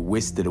Yorinobu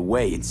whisked it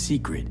away in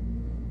secret.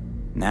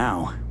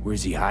 Now,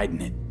 where's he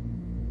hiding it?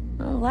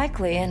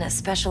 Likely in a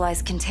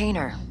specialized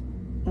container.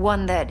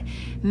 One that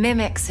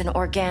mimics an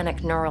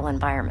organic neural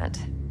environment.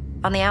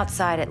 On the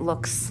outside, it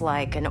looks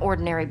like an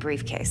ordinary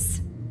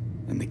briefcase.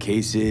 And the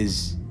case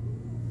is?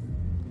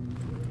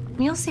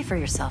 You'll see for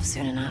yourself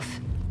soon enough.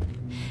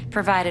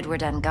 Provided we're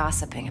done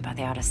gossiping about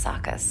the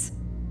Arasakas.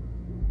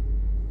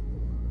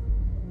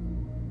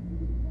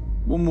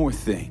 One more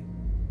thing.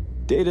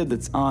 Data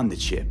that's on the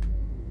chip.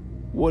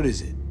 What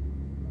is it?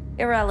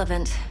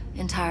 Irrelevant,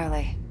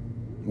 entirely.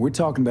 We're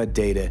talking about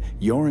data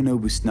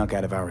Yorinobu snuck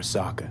out of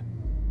Arasaka.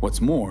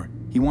 What's more,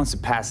 he wants to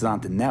pass it on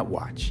to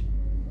Netwatch.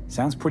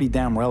 Sounds pretty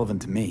damn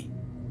relevant to me.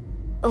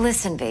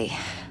 Listen, V.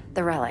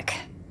 The relic.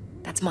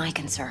 That's my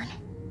concern.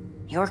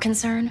 Your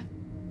concern?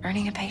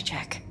 Earning a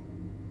paycheck.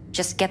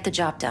 Just get the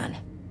job done.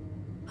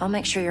 I'll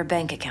make sure your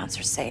bank accounts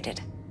are sated.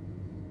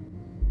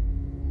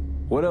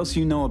 What else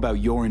you know about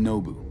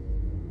Yorinobu?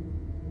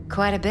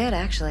 Quite a bit,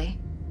 actually.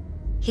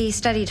 He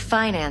studied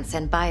finance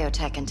and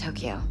biotech in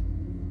Tokyo.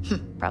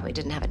 Probably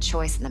didn't have a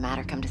choice in the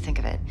matter, come to think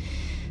of it.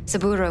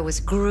 Saburo was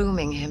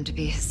grooming him to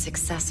be his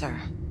successor.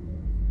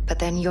 But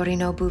then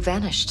Yorinobu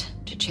vanished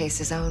to chase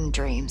his own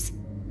dreams.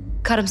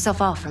 Cut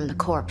himself off from the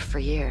Corp for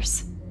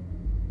years.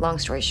 Long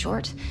story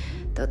short,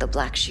 though the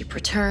black sheep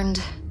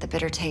returned, the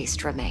bitter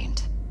taste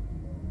remained.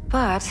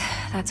 But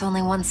that's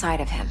only one side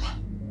of him.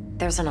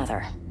 There's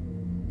another.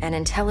 An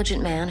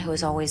intelligent man who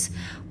has always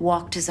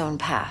walked his own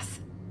path,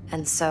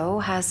 and so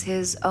has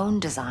his own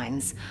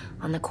designs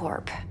on the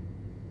Corp.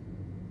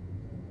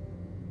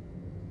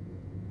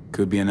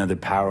 Could be another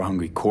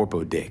power-hungry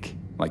corpo dick,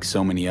 like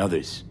so many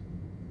others.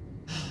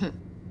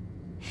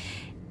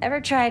 Ever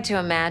tried to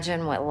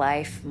imagine what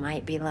life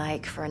might be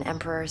like for an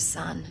emperor's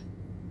son?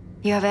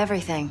 You have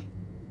everything,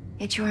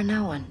 yet you are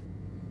no one.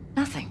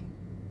 Nothing.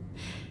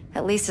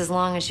 At least as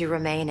long as you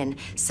remain in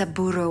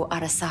Saburo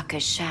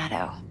Arasaka's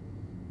shadow.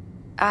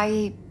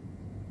 I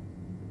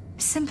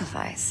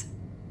sympathize.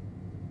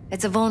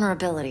 It's a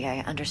vulnerability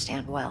I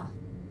understand well.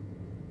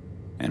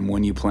 And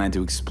one you plan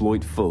to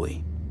exploit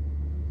fully.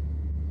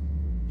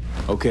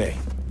 Okay,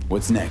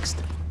 what's next?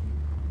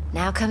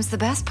 Now comes the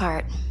best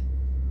part.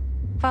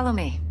 Follow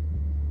me.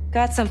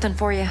 Got something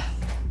for you.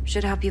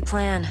 Should help you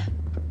plan.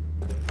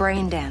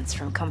 Braindance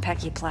from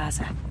Konpeki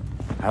Plaza.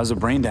 How's a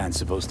braindance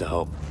supposed to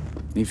help?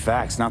 Need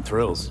facts, not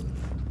thrills.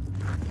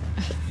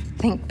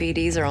 Think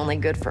BDs are only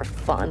good for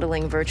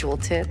fondling virtual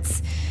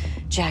tits?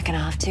 Jacking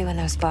off to in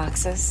those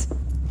boxes?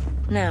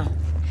 No.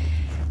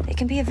 They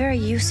can be a very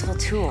useful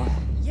tool.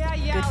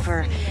 Good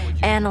for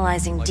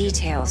analyzing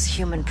details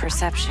human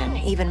perception,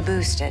 even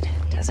boosted,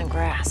 doesn't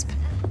grasp.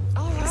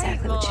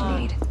 Exactly what you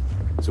need.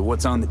 So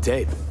what's on the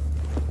tape?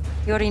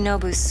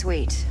 Yorinobu's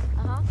suite.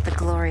 The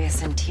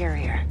glorious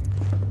interior.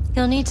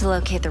 You'll need to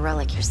locate the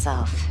relic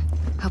yourself.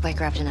 Hope I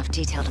grabbed enough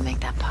detail to make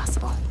that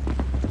possible.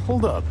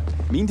 Hold up.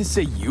 Mean to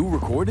say you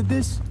recorded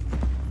this?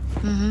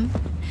 Mm-hmm.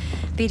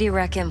 BD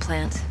rec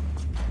implant.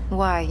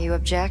 Why, you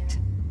object?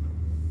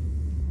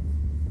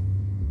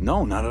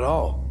 No, not at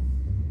all.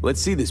 Let's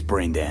see this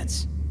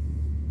braindance.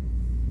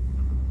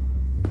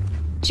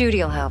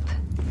 Judy'll help.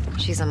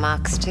 She's a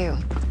mox, too.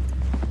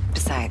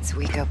 Besides,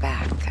 we go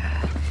back,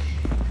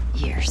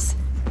 years.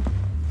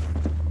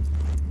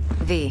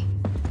 V,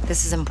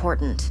 this is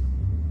important.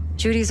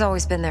 Judy's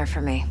always been there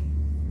for me.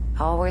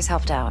 Always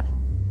helped out.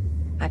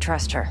 I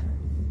trust her.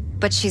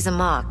 But she's a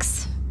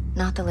Mox,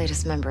 not the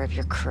latest member of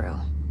your crew.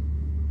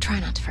 Try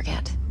not to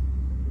forget.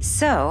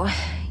 So,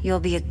 you'll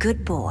be a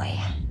good boy,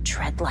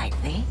 tread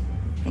lightly,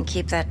 and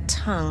keep that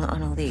tongue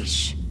on a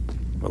leash.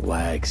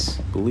 Relax.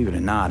 Believe it or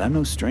not, I'm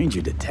no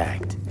stranger to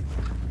tact.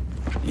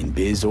 In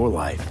biz or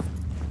life.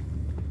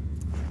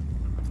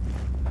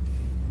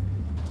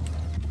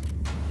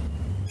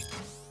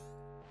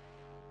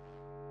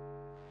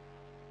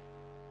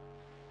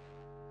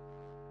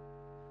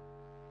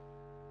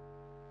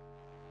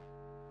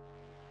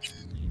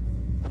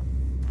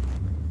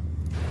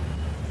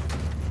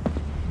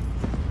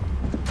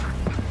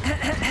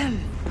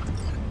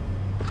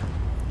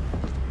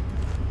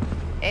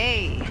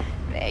 Hey,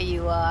 there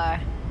you are.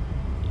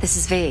 This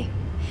is V.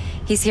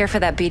 He's here for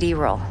that BD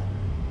role.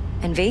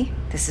 And V,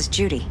 this is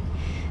Judy.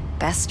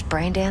 Best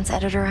Braindance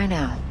editor I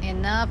know.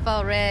 Enough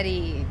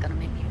already. Gonna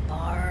make me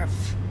barf.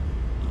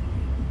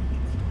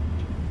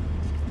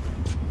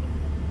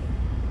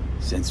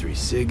 Sensory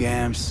SIG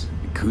amps,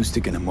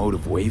 acoustic and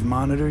emotive wave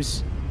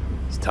monitors.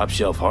 It's top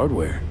shelf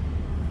hardware.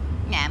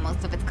 Yeah,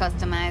 most of it's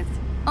customized.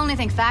 Only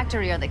thing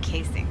factory are the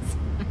casings.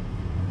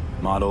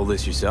 Model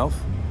this yourself?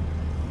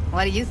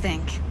 What do you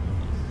think?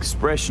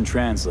 Expression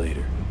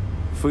translator.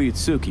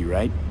 Fuyutsuki,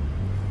 right?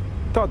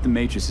 Thought the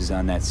matrices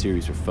on that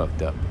series were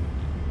fucked up.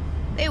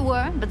 They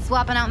were, but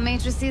swapping out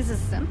matrices is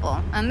simple.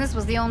 And this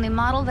was the only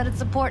model that'd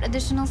support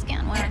additional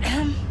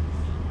scanware.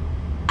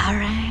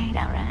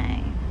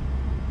 Alright.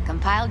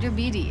 Compiled your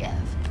BDF.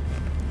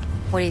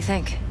 What do you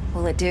think?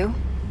 Will it do?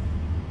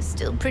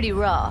 Still pretty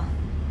raw,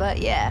 but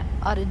yeah,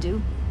 ought to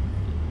do.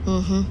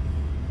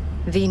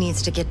 Mm-hmm. V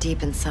needs to get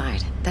deep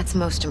inside. That's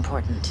most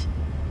important.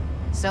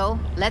 So,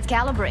 let's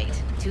calibrate.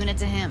 Tune it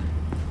to him.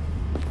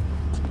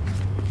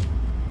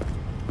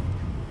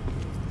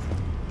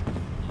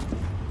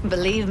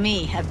 Believe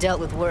me, I've dealt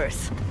with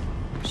worse.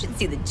 Should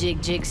see the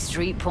jig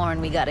street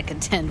porn we gotta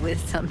contend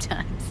with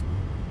sometimes.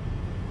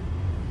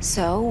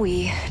 So,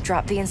 we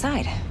drop V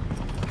inside.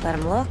 Let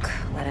him look,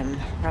 let him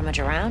rummage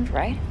around,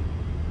 right?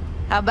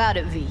 How about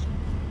it, V?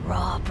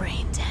 Raw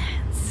brain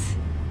dance.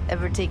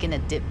 Ever taken a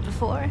dip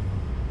before?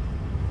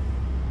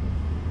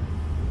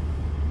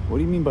 What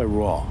do you mean by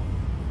raw?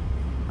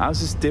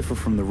 How's this differ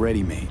from the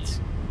ready-mades?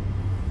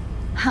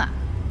 Huh.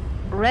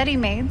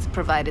 Ready-mades,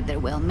 provided they're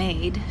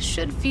well-made,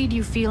 should feed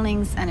you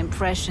feelings and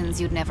impressions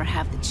you'd never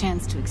have the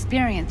chance to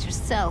experience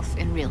yourself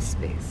in real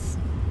space.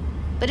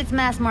 But it's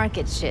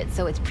mass-market shit,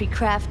 so it's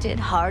pre-crafted,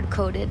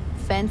 hard-coded,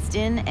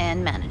 fenced-in,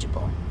 and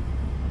manageable.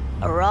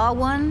 A raw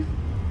one?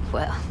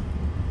 Well,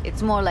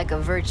 it's more like a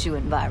virtue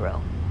enviro.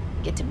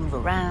 Get to move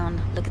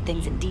around, look at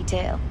things in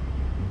detail.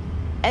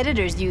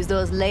 Editors use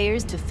those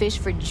layers to fish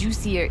for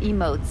juicier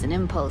emotes and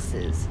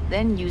impulses,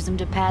 then use them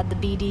to pad the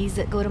BDs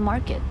that go to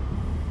market.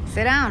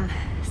 Sit down,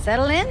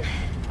 settle in,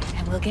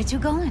 and we'll get you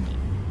going.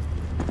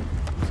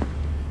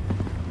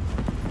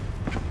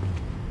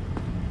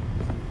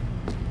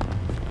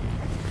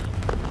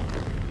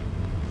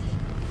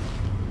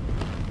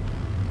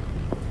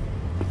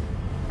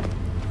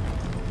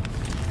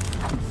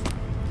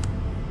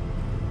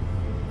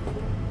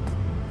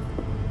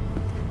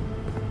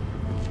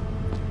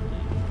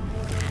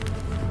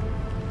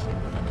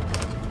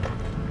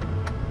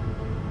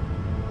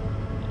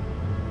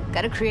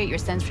 Gotta create your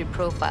sensory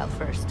profile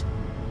first.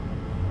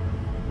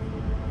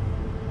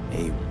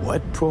 A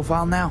what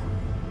profile now?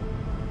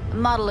 A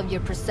model of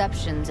your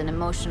perceptions and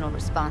emotional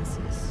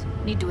responses.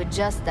 Need to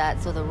adjust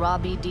that so the raw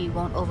BD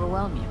won't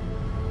overwhelm you.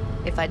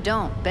 If I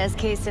don't, best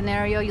case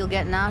scenario, you'll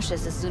get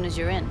nauseous as soon as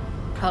you're in.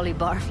 Probably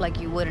barf like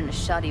you would in a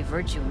shoddy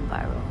virtue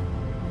enviro.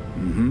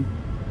 Mm-hmm.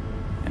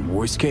 And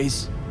worst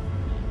case?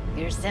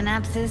 Your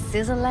synapses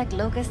sizzle like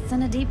locusts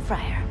in a deep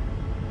fryer.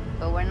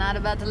 But we're not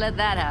about to let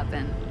that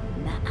happen.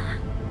 Nuh-uh.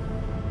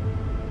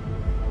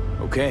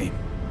 Okay.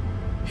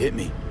 Hit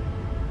me.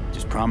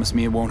 Just promise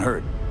me it won't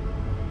hurt.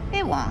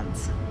 It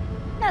won't.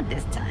 Not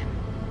this time.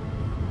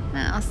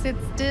 Now sit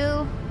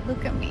still,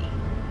 look at me.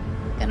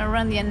 Gonna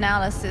run the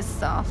analysis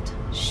soft.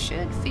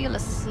 Should feel a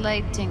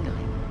slight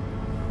tingling.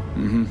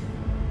 Mm-hmm.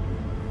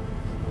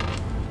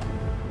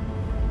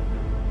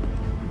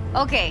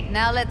 Okay,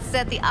 now let's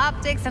set the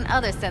optics and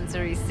other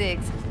sensory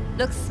SIGs.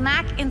 Look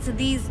smack into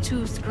these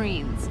two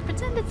screens.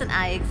 Pretend it's an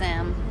eye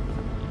exam.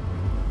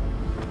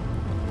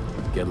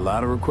 Get a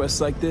lot of requests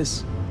like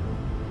this?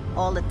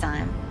 All the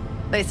time.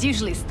 But it's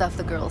usually stuff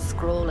the girls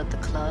scroll at the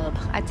club.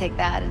 I take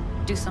that and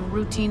do some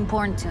routine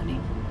porn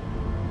tuning.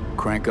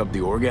 Crank up the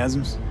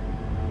orgasms?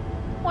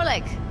 More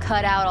like,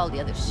 cut out all the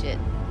other shit.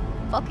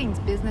 Fucking's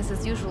business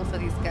as usual for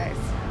these guys.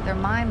 Their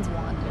minds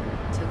wander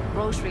to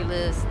grocery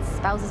lists,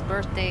 spouses'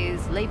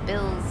 birthdays, late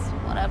bills,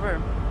 whatever.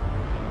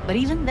 But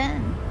even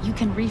then, you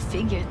can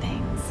refigure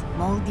things,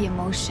 mold the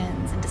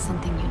emotions into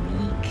something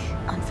unique,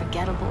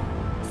 unforgettable.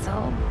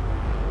 So,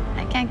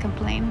 I can't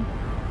complain.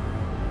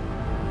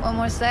 One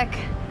more sec.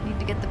 Need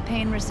to get the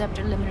pain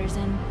receptor limiters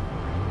in.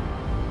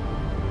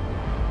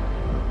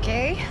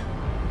 Okay.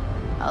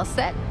 All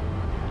set.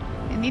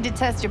 You need to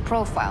test your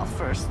profile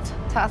first.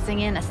 Tossing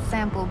in a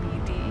sample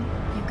BD.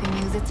 You can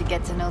use it to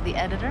get to know the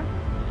editor.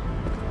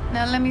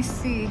 Now let me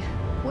see.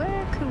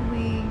 Where could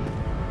we...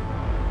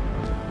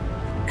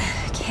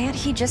 Can't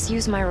he just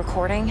use my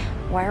recording?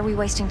 Why are we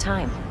wasting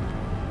time?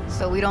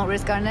 So we don't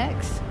risk our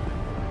necks.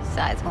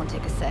 Besides, won't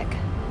take a sec.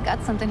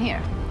 Got something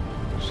here.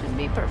 Should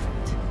be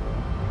perfect.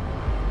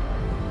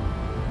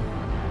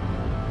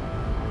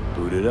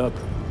 Boot it up.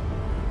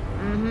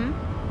 Mm-hmm.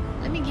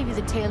 Let me give you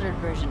the tailored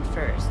version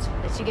first.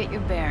 Let you get your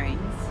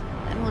bearings.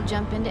 Then we'll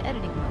jump into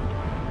editing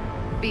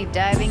mode. Be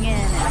diving in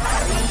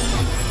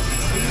and...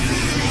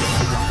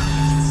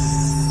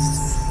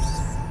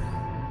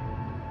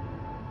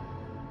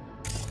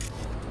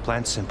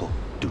 Plan simple.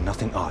 Do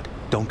nothing odd.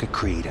 Don't get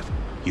creative.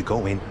 You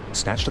go in,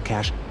 snatch the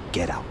cash,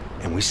 get out.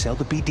 And we sell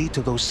the BD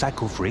to those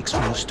psycho freaks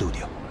from the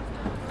studio.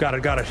 Got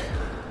it.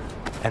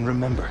 And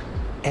remember,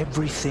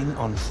 everything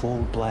on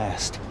full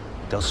blast.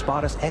 They'll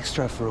spot us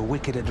extra for a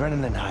wicked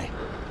adrenaline high.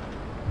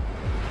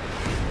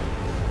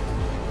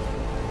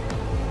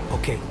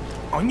 Okay,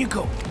 on you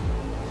go.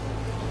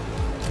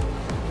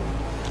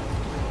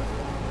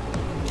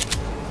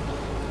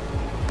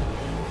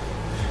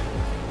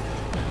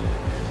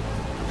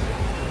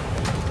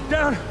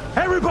 Down,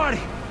 everybody,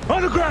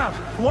 on the ground.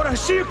 I want to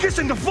see you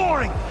kissing the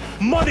flooring.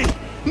 Money,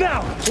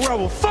 now, or I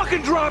will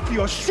fucking drop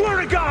you, I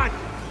swear to God.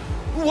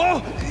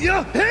 Whoa,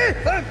 yeah, hey,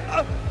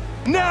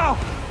 now,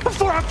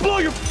 before I blow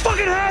your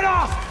fucking head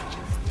off.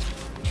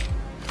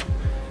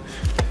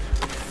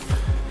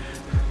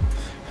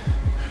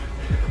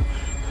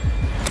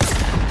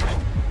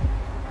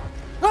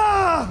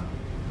 Ah!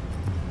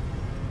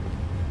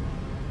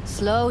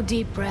 Slow,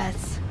 deep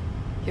breaths.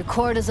 Your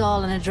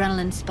cortisol and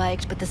adrenaline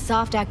spiked, but the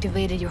soft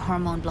activated your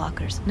hormone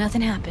blockers.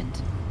 Nothing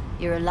happened.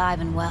 You're alive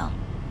and well.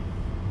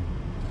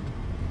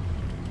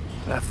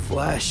 That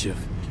flash of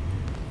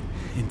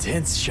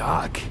intense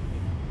shock.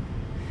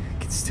 I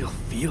can still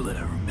feel it,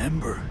 I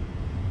remember.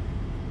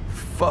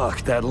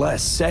 Fuck, that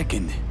last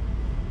second.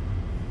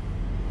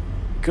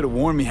 Could have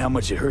warned me how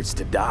much it hurts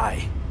to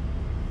die.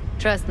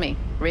 Trust me,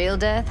 real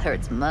death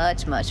hurts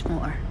much, much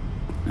more.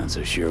 Not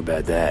so sure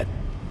about that.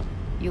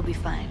 You'll be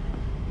fine.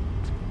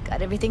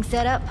 Got everything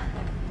set up?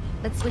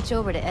 Let's switch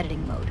over to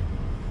editing mode.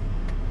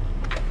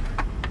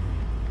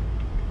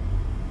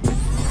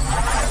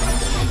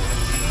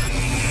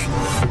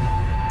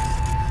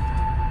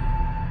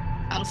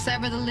 I'll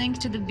sever the link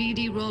to the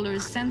BD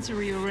roller's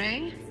sensory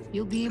array.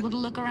 You'll be able to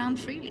look around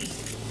freely.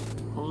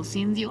 Whole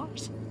scene's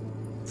yours.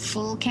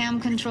 Full cam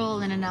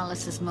control in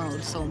analysis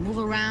mode, so move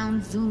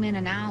around, zoom in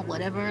and out,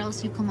 whatever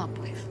else you come up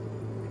with.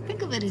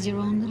 Think of it as your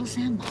own little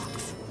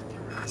sandbox.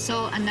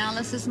 So,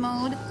 analysis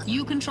mode,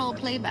 you control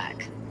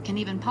playback. Can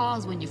even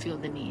pause when you feel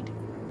the need.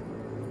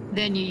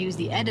 Then you use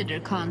the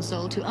editor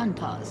console to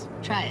unpause.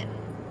 Try it.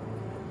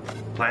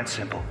 Plan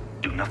simple.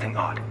 Do nothing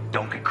odd.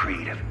 Don't get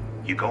creative.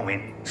 You go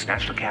in,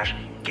 snatch the cash,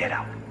 get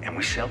out. And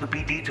we sell the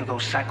BD to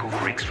those psycho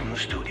freaks from the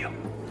studio.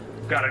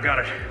 Got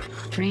it.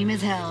 Dream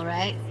as hell,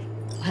 right?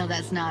 Well,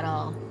 that's not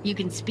all. You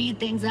can speed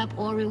things up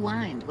or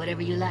rewind,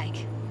 whatever you like.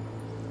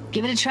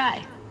 Give it a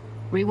try.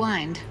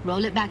 Rewind.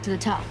 Roll it back to the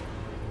top.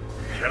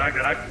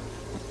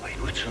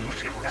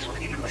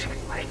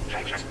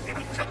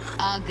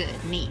 All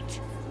good.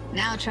 Neat.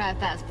 Now try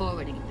fast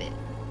forwarding a bit.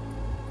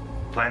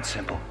 Plan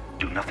simple.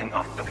 Do nothing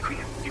off. Don't be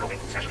creative. You go in,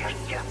 snatch the cash,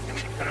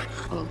 get out.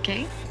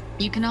 Okay.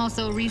 You can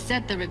also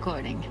reset the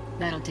recording.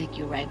 That'll take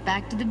you right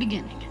back to the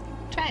beginning.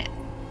 Try it.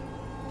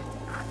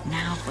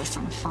 Now for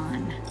some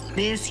fun.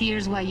 This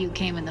here's why you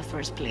came in the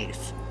first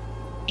place.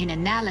 In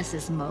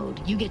analysis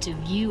mode, you get to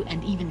view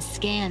and even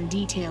scan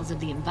details of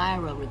the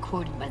enviro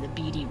recorded by the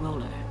BD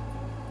roller.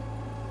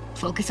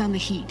 Focus on the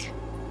heat,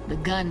 the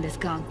gun this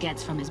gonk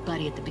gets from his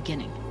buddy at the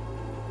beginning.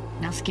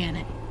 Now scan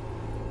it.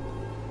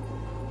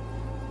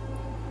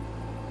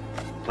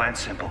 Plan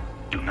simple.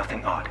 Do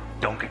nothing odd.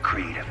 Don't get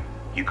creative.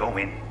 You go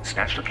in,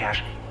 snatch the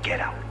cash,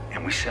 get out.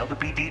 And we sell the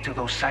BD to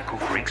those psycho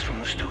freaks from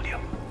the studio.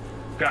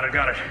 Got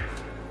it.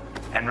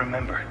 And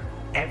remember,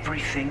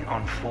 everything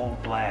on full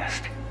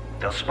blast.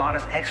 They'll spot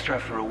us extra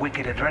for a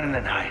wicked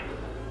adrenaline high.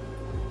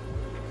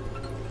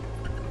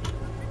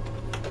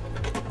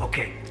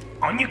 Okay,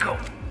 on you go.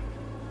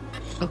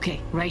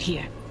 Okay, right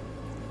here.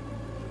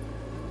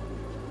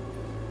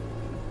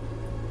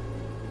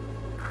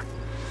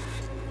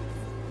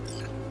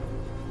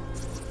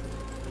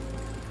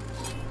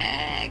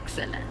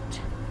 Excellent.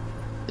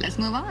 Let's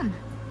move on.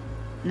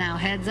 Now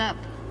heads up.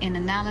 In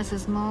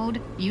analysis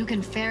mode, you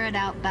can ferret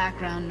out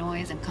background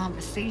noise and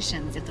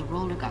conversations if the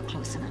roller got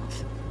close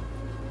enough.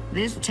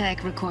 This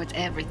tech records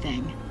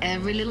everything,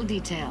 every little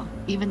detail,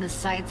 even the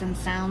sights and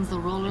sounds the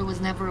roller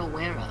was never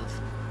aware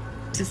of.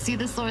 To see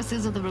the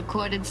sources of the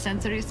recorded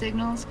sensory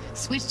signals,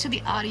 switch to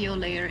the audio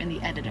layer in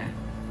the editor.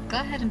 Go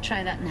ahead and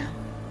try that now.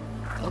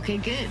 Okay,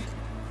 good.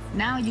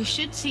 Now you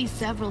should see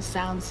several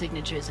sound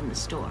signatures in the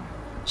store.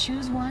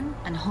 Choose one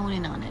and hone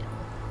in on it.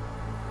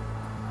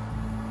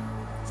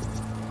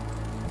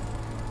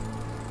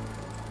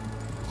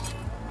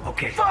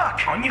 Okay.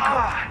 Fuck! On you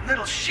go!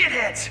 Little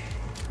shitheads!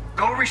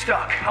 Go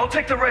restock. I'll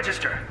take the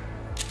register.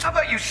 How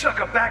about you suck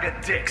a bag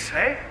of dicks,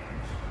 eh?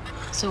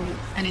 So,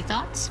 any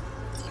thoughts?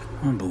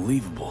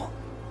 Unbelievable.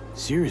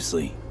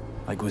 Seriously,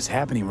 like what's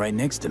happening right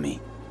next to me.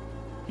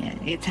 Yeah,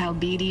 it's how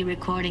BD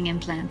recording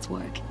implants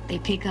work. They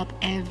pick up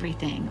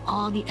everything,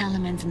 all the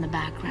elements in the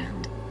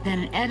background. Then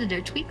an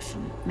editor tweaks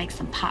them, makes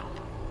them pop.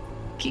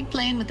 Keep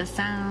playing with the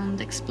sound,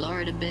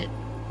 explore it a bit.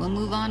 We'll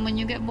move on when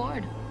you get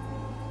bored.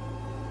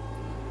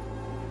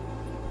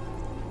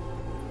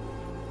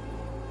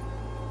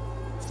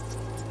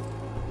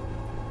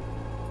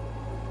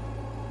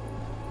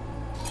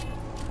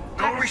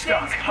 Go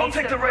restock. I'll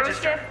take the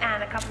register.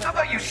 How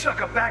about you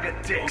suck a bag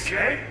of dicks,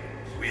 Okay. eh?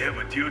 We have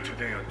a deal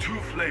today on 2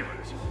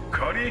 flavors.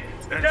 Curry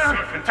and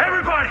surf and turf.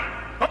 Everybody!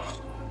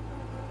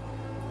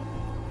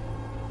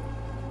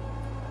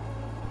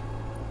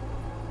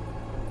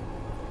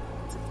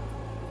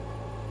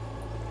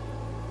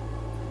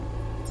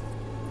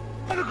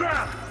 On the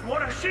ground!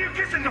 Want to see you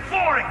kissing the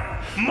flooring!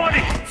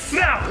 Money!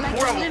 Now!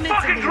 Or I will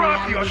fucking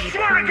drop you! I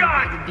swear to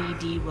God!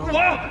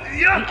 Whoa!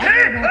 Yeah!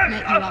 Hey!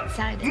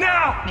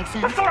 Now!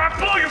 Before I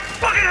blow your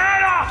fucking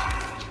head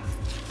off!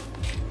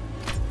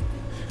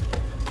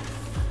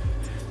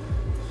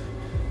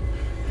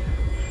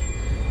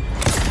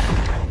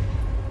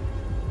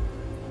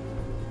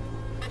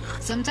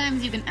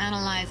 Sometimes you can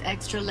analyze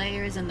extra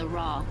layers in the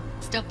raw,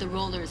 stuff the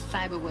roller's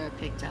cyberware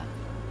picked up.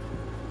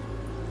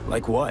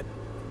 Like what?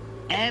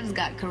 Ev's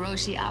got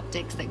Kiroshi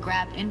optics that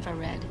grab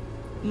infrared,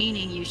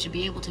 meaning you should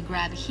be able to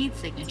grab heat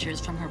signatures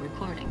from her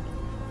recording.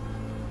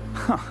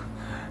 Huh.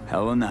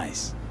 Hella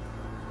nice.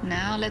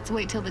 Now let's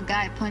wait till the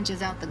guy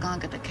punches out the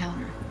gonk at the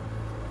counter.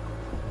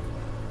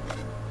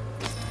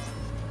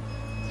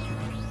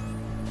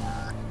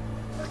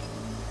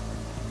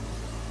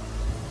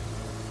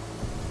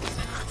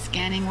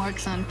 Scanning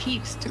works on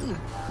peeps, too.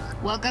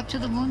 Walk up to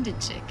the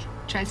wounded chick.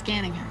 Try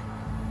scanning her.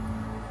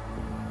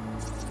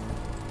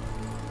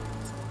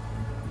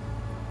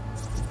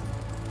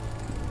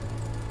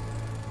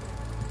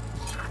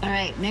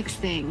 Alright, next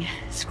thing.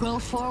 Scroll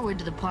forward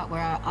to the part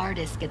where our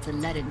artist gets a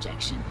lead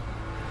injection.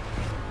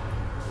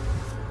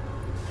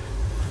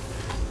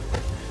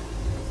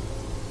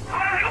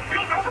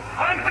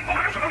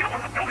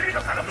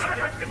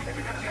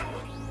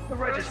 The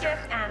register.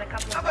 And a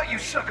couple. How about you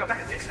suck a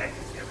bag of dicks, eh?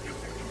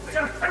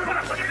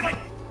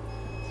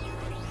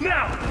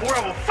 Now, or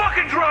I will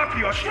fucking drop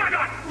you! I swear to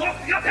God!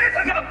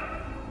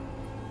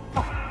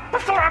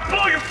 Before I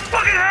blow your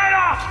fucking head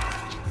off!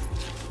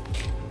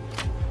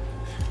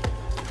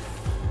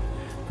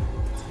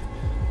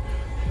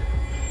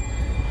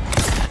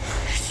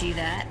 See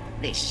that?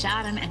 They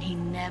shot him and he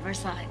never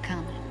saw it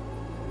coming.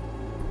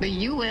 But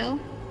you will.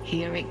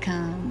 Here it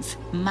comes.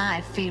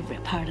 My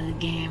favorite part of the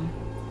game.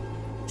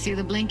 See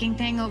the blinking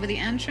thing over the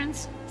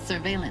entrance?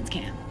 Surveillance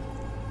cam.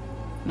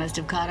 Must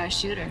have caught our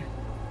shooter.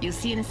 You'll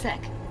see in a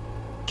sec.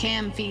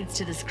 Cam feeds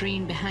to the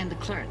screen behind the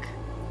clerk.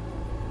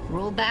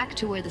 Roll back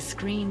to where the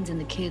screen's in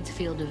the kid's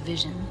field of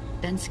vision,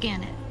 then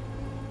scan it.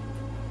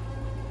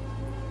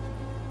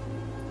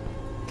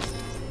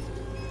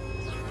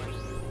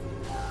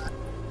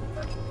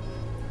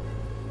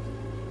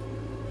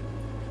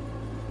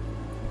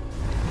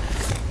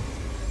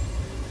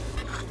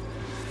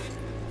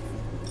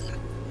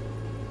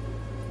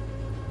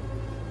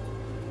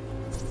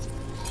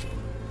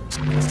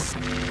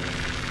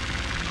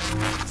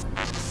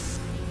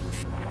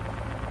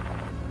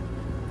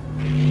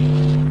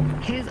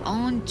 His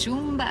own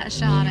Chumba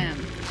shot him.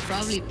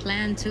 Probably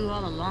planned to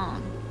all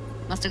along.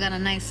 Must have got a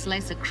nice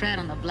slice of cred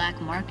on the black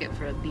market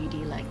for a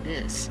BD like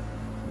this.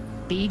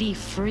 BD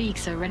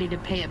freaks are ready to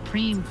pay a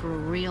preem for a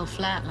real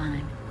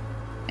flatline.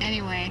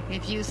 Anyway,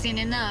 if you've seen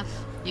enough,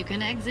 you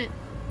can exit.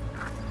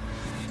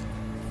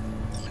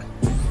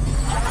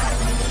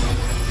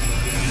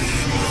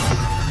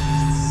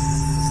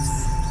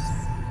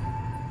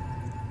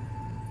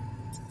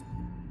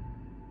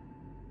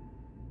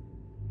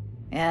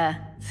 Yeah,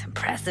 it's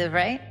impressive,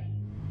 right?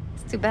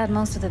 It's too bad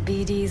most of the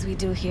BDs we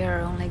do here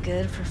are only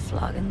good for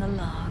flogging the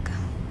log.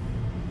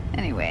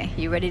 Anyway,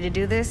 you ready to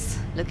do this?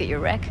 Look at your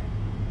wreck?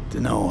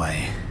 Dunno,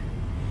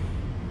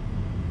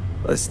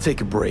 let's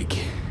take a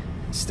break.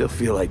 Still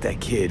feel like that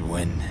kid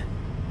when...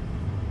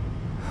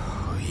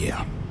 Oh,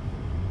 yeah.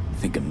 I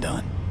think I'm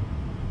done.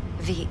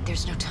 V,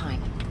 there's no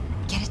time.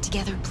 Get it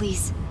together,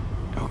 please.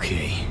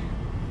 Okay.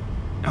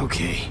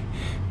 Okay.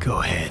 Go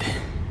ahead.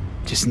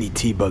 Just need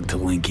T-Bug to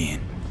link in.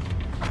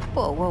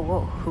 Whoa, whoa,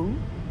 whoa, who?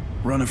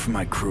 Runner for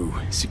my crew,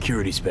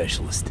 security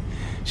specialist.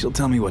 She'll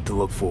tell me what to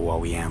look for while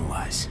we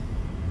analyze.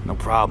 No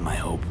problem, I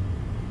hope.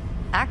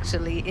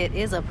 Actually, it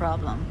is a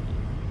problem.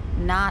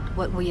 Not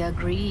what we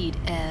agreed,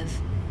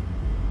 Ev.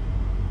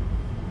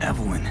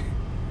 Evelyn,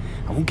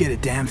 I won't get a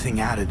damn thing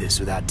out of this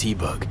without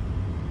T-Bug.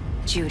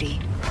 Judy,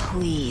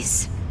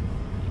 please.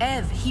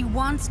 Ev, he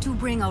wants to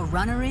bring a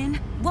runner in?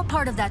 What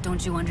part of that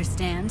don't you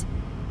understand?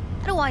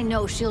 How do I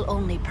know she'll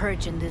only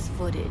perch in this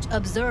footage,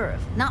 observe,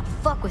 not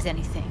fuck with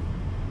anything?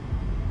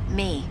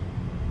 Me.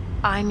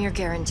 I'm your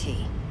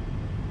guarantee.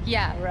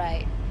 Yeah,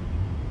 right.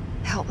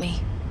 Help me.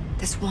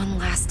 This one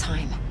last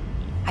time.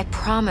 I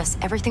promise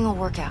everything will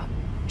work out,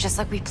 just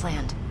like we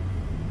planned.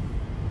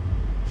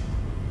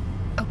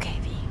 Okay,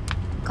 V.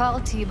 Call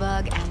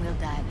T-Bug and we'll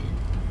dive in.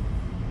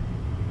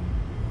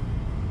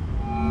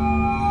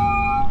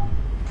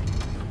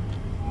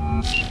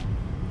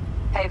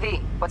 Hey, V,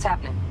 what's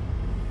happening?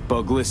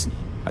 Bug, listen.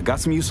 I got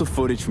some useful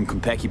footage from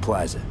Konpeki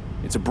Plaza.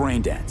 It's a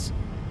Braindance.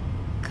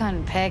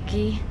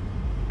 Konpeki?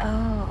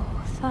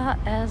 Oh, thought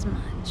as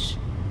much.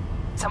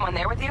 Someone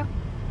there with you?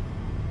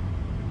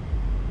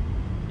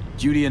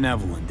 Judy and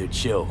Evelyn, they're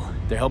chill.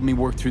 They're helping me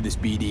work through this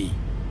BD.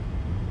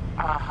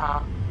 Uh-huh.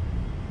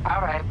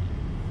 All right.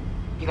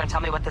 You gonna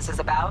tell me what this is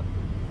about?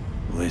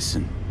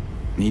 Listen,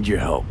 need your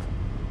help.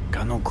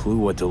 Got no clue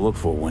what to look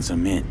for once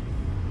I'm in.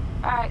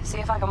 All right, see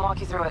if I can walk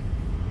you through it.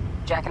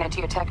 Jacking into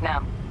your tech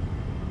now.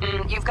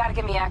 You've got to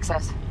give me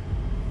access.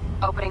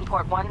 Opening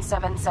port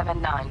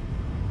 1779.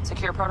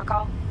 Secure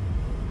protocol?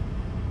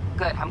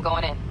 Good, I'm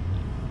going in.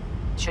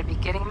 Should be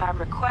getting my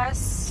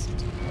request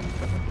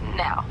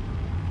now.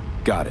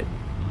 Got it.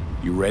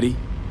 You ready?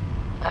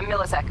 A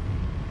millisec.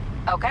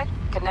 Okay,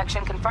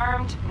 connection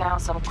confirmed. Now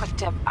some quick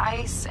temp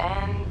ice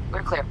and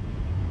we're clear.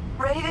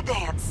 Ready to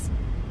dance.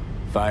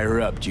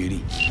 Fire up,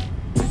 Judy.